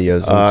 car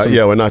videos. and some-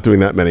 Yeah, we're not doing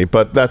that many,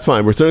 but that's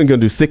fine. We're certainly going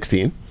to do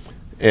 16.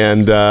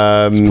 And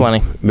It's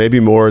plenty. maybe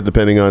more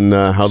depending on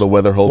how the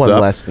weather holds One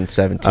up. less than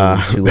 17,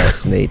 two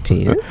less than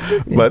 18.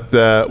 But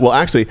well,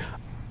 actually,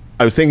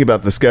 I was thinking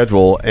about the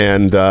schedule,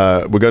 and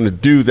we're going to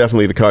do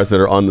definitely the cars that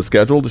are on the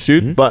schedule to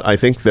shoot. But I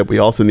think that we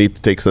also need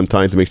to take some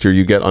time to make sure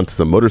you get onto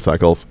some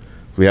motorcycles.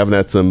 We haven't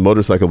had some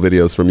motorcycle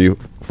videos from you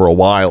for a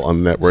while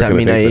on the network. Does that and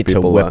mean I think need that to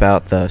people, whip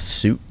out the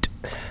suit?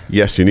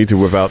 Yes, you need to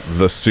whip out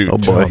the suit. Oh,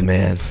 boy. Oh,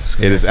 man.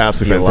 It is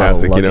absolutely be a lot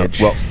of fantastic.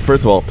 luggage. Well,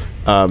 first of all,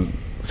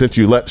 since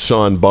you let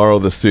Sean borrow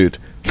the suit,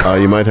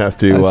 you might have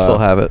to. I still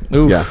have it.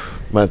 Oof. Yeah,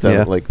 might have to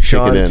Yeah. like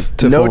Sean, kick it in.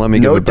 Tiffel, let me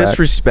give no it back.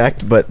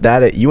 disrespect, but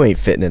you ain't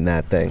fitting in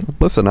that thing.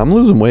 Listen, I'm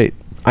losing weight.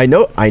 I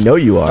know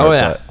you are. Oh,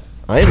 yeah. But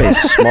I am a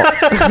small.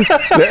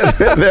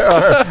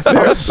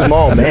 I'm a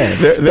small man.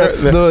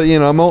 That's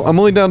I'm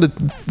only down to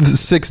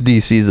 6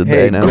 DCs a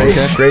day Hey, now. great,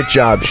 Okay. great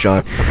job,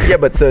 Sean. Yeah,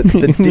 but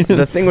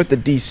the thing with the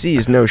DC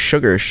is no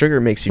sugar.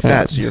 Sugar makes you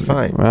fat, so you're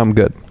fine. I'm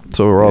good.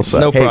 So we're all set.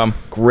 No Hey, problem.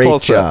 Great It's all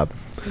set. job.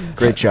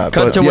 Great job.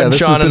 Cut But, to yeah, when this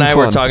has Sean and been I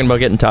were fun. talking about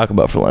getting Taco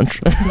Bell for lunch.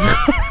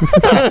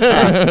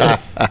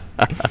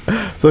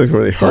 Something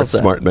really all hard, set.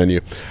 smart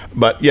menu.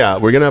 But yeah,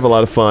 we're gonna have a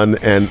lot of fun,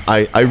 and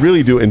I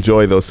really do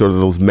enjoy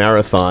those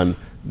marathon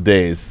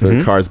days, sort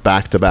of cars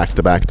back to back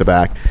to back to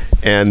back,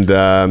 and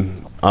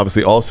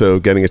obviously also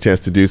getting a chance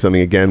to do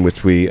something again,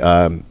 which we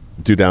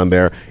do down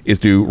there, is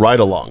do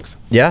ride-alongs.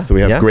 Yeah, So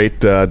we have yeah. great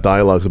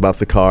dialogues about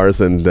the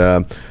cars,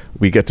 and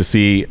we get to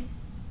see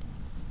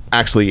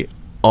actually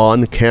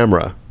on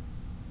camera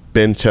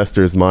Ben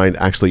Chester's mind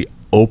actually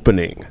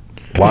opening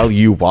while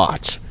you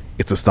watch.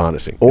 It's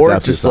astonishing. It's Or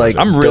absolutely just like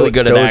I'm really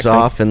good at doze acting.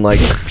 off in like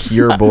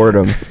pure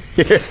boredom.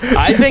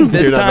 I think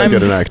this You're not that time.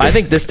 good at acting. I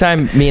think this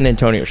time me and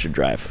Antonio should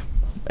drive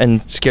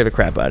and scare the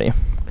crap out of you.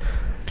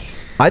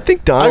 I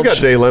think Donald. I've got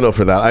Jay Leno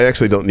for that. I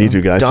actually don't need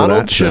you guys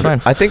Donald for should. that.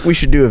 Fine. I think we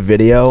should do a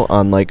video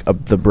on like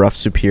the Bruff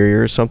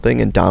Superior or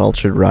something, and Donald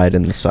should ride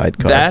in the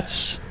sidecar.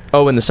 That's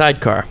in the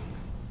sidecar.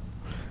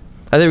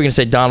 I think we were gonna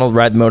say Donald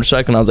ride the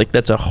motorcycle, and I was like,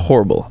 that's a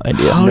horrible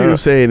idea. How do you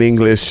say in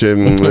English?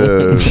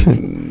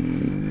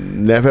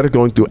 Never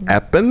going to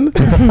happen. With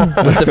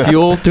the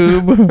fuel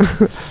tube.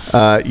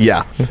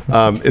 Yeah,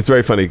 it's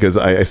very funny because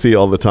I see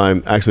all the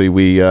time. Actually,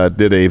 we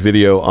did a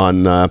video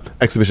on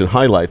exhibition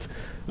highlights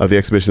of the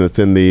exhibition that's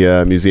in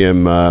the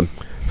museum,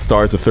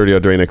 Stars of 30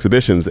 Audrain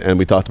Exhibitions, and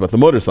we talked about the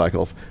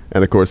motorcycles.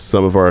 And of course,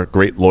 some of our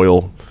great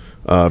loyal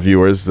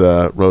viewers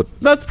wrote,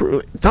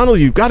 Donald,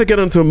 you've got to get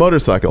onto a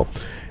motorcycle.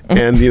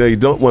 And you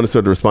don't want to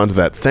sort of respond to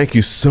that. Thank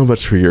you so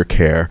much for your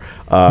care,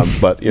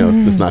 but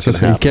it's just not going to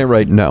happen. You can't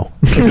write no.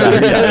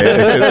 Exactly.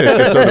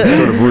 Yeah, it's sort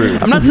of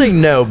rude. I'm not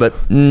saying no, but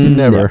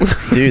Never.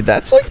 Dude,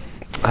 that's like,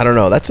 I don't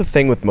know. That's the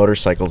thing with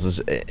motorcycles is,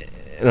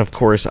 and of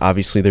course,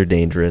 obviously they're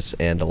dangerous,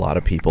 and a lot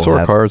of people So are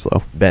have cars,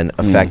 though. been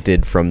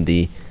affected from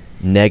the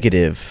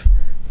negative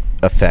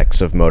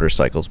effects of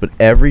motorcycles. But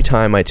every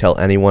time I tell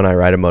anyone I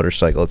ride a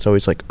motorcycle, it's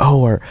always like,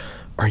 oh,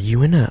 are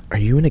you in a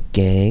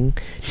gang?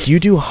 Do you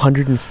do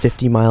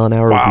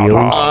 150-mile-an-hour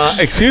wheelies?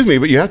 Excuse me,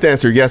 but you have to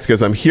answer yes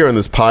because I'm here on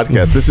this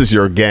podcast. This is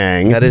your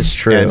gang. That is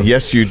true. And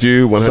yes, you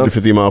do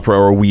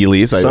 150-mile-per-hour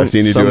wheelies. I've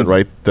seen you do it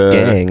right.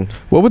 Gang.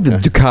 What would the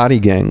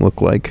Ducati gang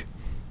look like?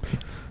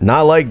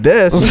 Not like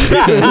this.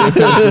 A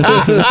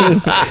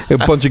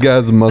bunch of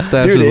guys with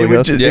mustaches. Dude, like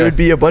us. it would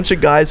be a bunch of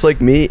guys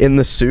like me in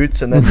the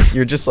suits, and then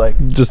you're just like...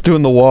 just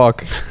doing the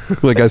walk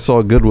like I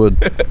saw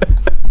Goodwood.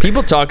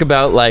 people talk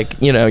about like,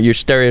 your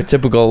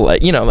stereotypical,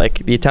 like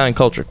the Italian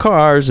culture,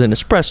 cars and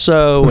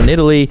espresso in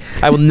Italy.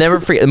 I will never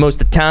forget, the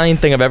most Italian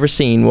thing I've ever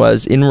seen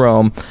was in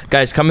Rome.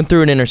 Guy's coming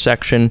through an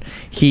intersection.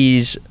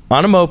 He's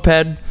on a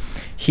moped.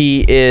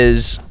 He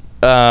is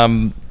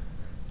running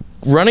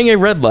a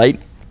red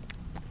light.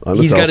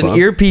 He's got an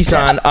earpiece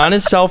on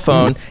his cell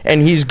phone,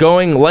 and he's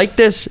going like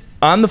this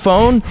on the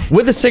phone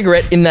with a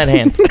cigarette in that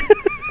hand.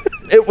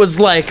 It was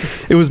like...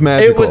 It was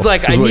magical. It was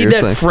like, I need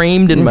that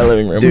framed in my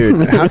living room.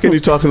 Dude, how can you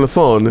talk on the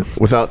phone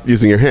without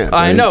using your hands?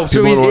 I know.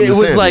 So people don't it was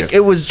understand like, you.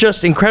 it was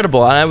just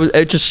incredible. And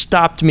it just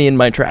stopped me in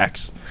my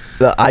tracks.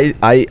 I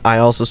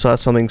also saw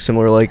something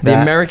similar like that.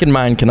 The American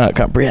mind cannot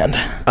comprehend.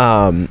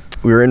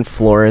 We were in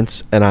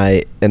Florence,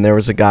 and there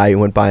was a guy who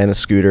went by on a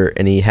scooter,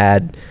 and he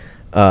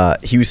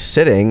was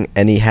sitting,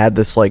 and he had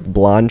this like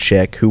blonde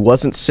chick who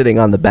wasn't sitting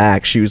on the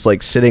back. She was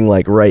like sitting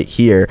like right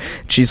here.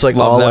 She's like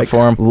all like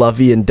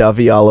lovey and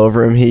dovey all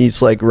over him.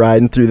 He's like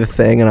riding through the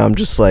thing, and I'm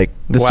just like,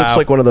 this looks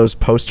like one of those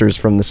posters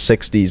from the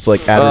 60s,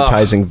 like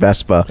advertising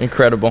Vespa.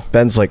 Incredible.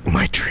 Ben's like,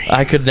 my dream.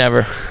 I could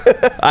never.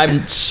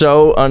 I'm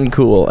so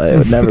uncool. I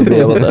would never be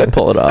able to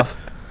pull it off.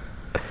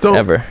 Don't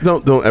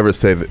ever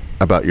say that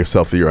about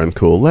yourself that you're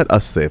uncool. Let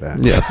us say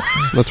that. Yes,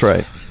 that's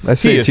right. I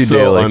say He it to you is so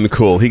daily.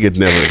 uncool. He could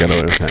never get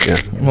away with that.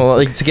 Yeah, Well,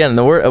 it's again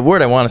a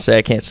word I want to say.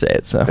 I can't say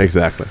it. So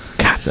exactly.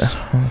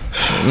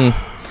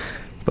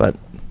 But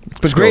it's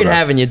been great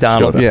having you,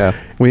 Donald. Yeah,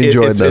 we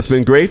enjoyed this. It's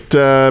been great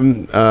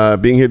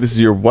being here. This is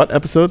your what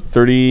episode?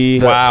 30.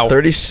 Wow.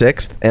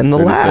 36th and the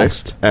 36th.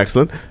 last.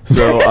 Excellent.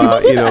 So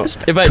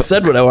If I had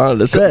said what I wanted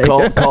to say.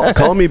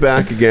 call me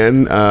back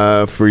again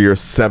for your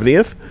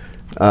 70th.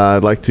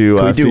 I'd like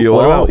to see you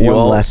what all. about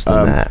one less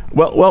than that?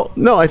 Well,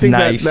 no, I think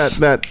Nice.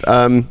 that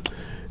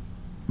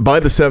by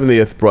the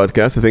 70th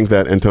broadcast, I think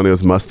that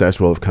Antonio's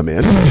mustache will have come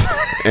in,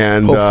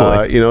 and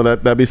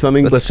that'd be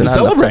something to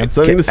celebrate,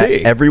 something to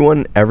see.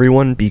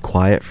 Everyone, be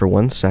quiet for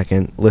 1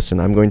 second. Listen,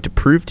 I'm going to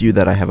prove to you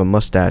that I have a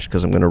mustache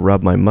because I'm going to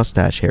rub my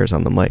mustache hairs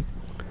on the mic.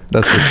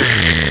 That's just,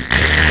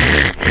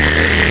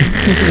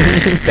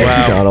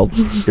 Thank you, Donald.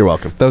 You're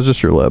welcome. that was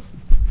just your lip.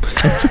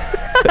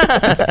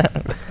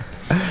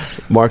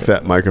 Mark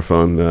that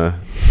microphone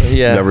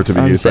Yeah, never to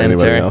be used by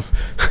anybody unsanitary. else.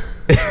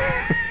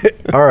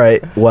 All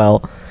right.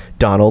 Well,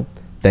 Donald,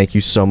 thank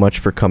you so much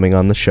for coming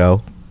on the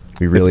show.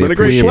 We really been a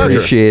great appreciate pleasure. it.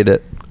 Appreciate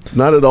it.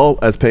 Not at all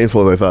as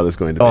painful as I thought it was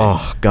going to be.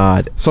 Oh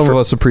God, Some of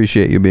us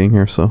appreciate you being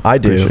here, so I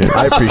do. appreciate it.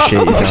 I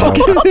appreciate you,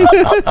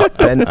 Donald.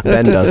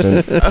 Ben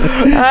doesn't.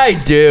 I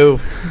do.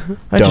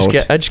 I just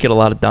Don't. get a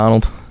lot of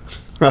Donald.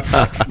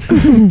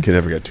 Can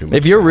never get too much.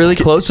 If you're really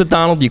close with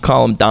Donald, you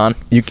call him Don.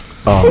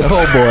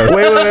 Oh boy.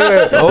 Wait.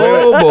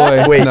 Oh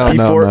boy. Wait,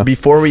 No.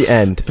 before we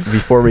end,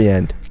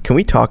 can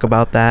we talk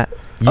about that?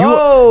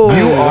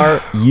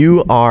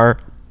 You are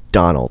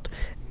Donald,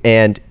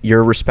 and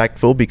you're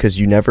respectful because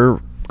you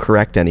never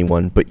correct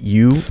anyone, but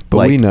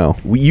we know.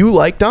 you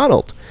like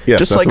Donald. Yes,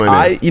 just that's like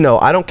my name.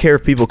 I don't care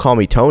if people call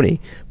me Tony,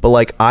 but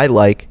like I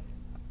like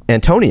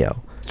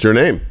Antonio. It's your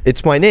name.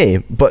 It's my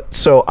name, but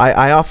so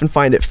I often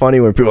find it funny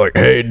when people are like,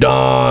 "Hey,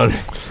 Don."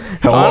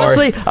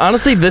 Honestly,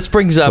 this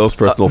brings up Close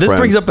personal friends.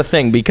 brings up a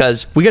thing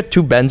because we got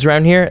two Bens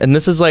around here, and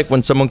this is like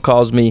when someone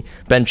calls me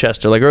Ben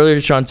Chester. Like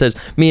earlier, Sean says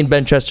me and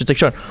Ben Chester. It's like,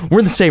 Sean, we're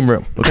in the same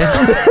room. Okay,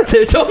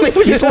 there's only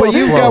He's a But little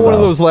you've slow, got one of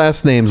though. those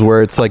last names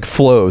where it's like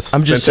flows.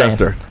 I'm just Benchester.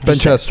 saying.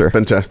 Benchester.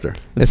 Benchester.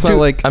 It's not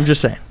like I'm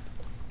just saying.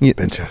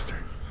 Benchester.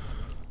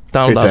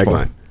 Donald Great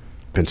Osborne. tagline.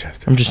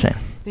 Benchester. I'm just saying.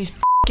 These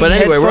But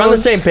anyway, we're on the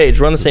headphones? same page.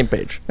 We're on the same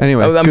page.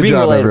 Anyway, I'm good being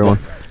job, relatable. everyone.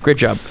 Great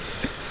job.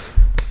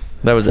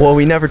 That was it. Well,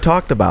 we never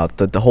talked about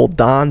the whole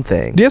Don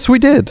thing. Yes, we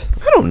did.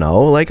 I don't know.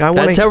 Like, I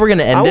want That's how we're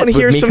gonna end I it, want to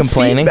with hear me some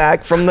complaining.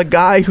 feedback from the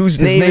guy whose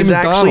His name is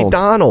actually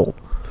Donald.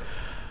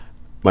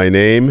 My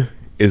name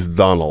is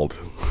Donald.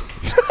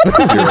 If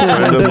you're a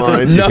friend of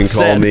mine, you Enough can call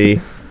said.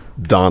 me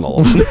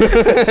Donald.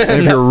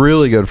 And if you're a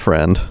really good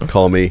friend,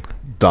 Call me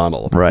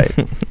Donald. right?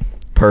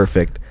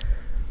 Perfect.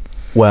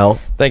 Well,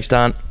 Thanks,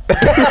 Don. hey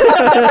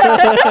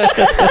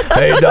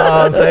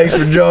Don, thanks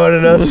for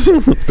joining us.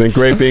 It's been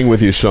great being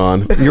with you,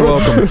 Sean. You're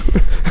welcome.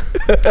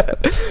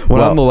 When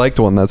Well- I'm the liked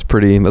one, that's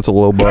a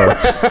low bar.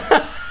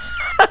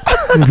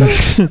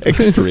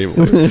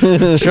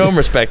 Extremely. Show him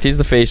respect. He's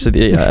the face of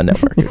the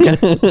network.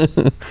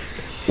 Okay?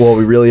 Well,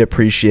 we really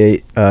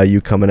appreciate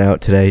you coming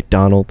out today,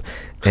 Donald.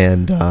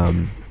 And,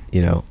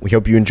 we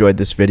hope you enjoyed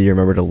this video.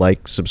 Remember to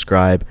like,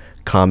 subscribe,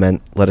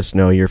 comment. Let us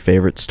know your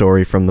favorite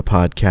story from the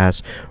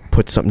podcast.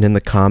 Put something in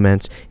the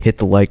comments. Hit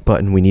the like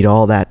button. We need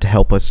all that to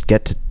help us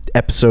get to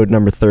episode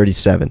number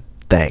 37.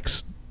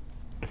 Thanks.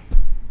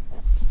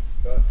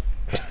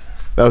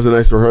 That was a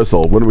nice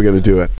rehearsal. When are we going to do it?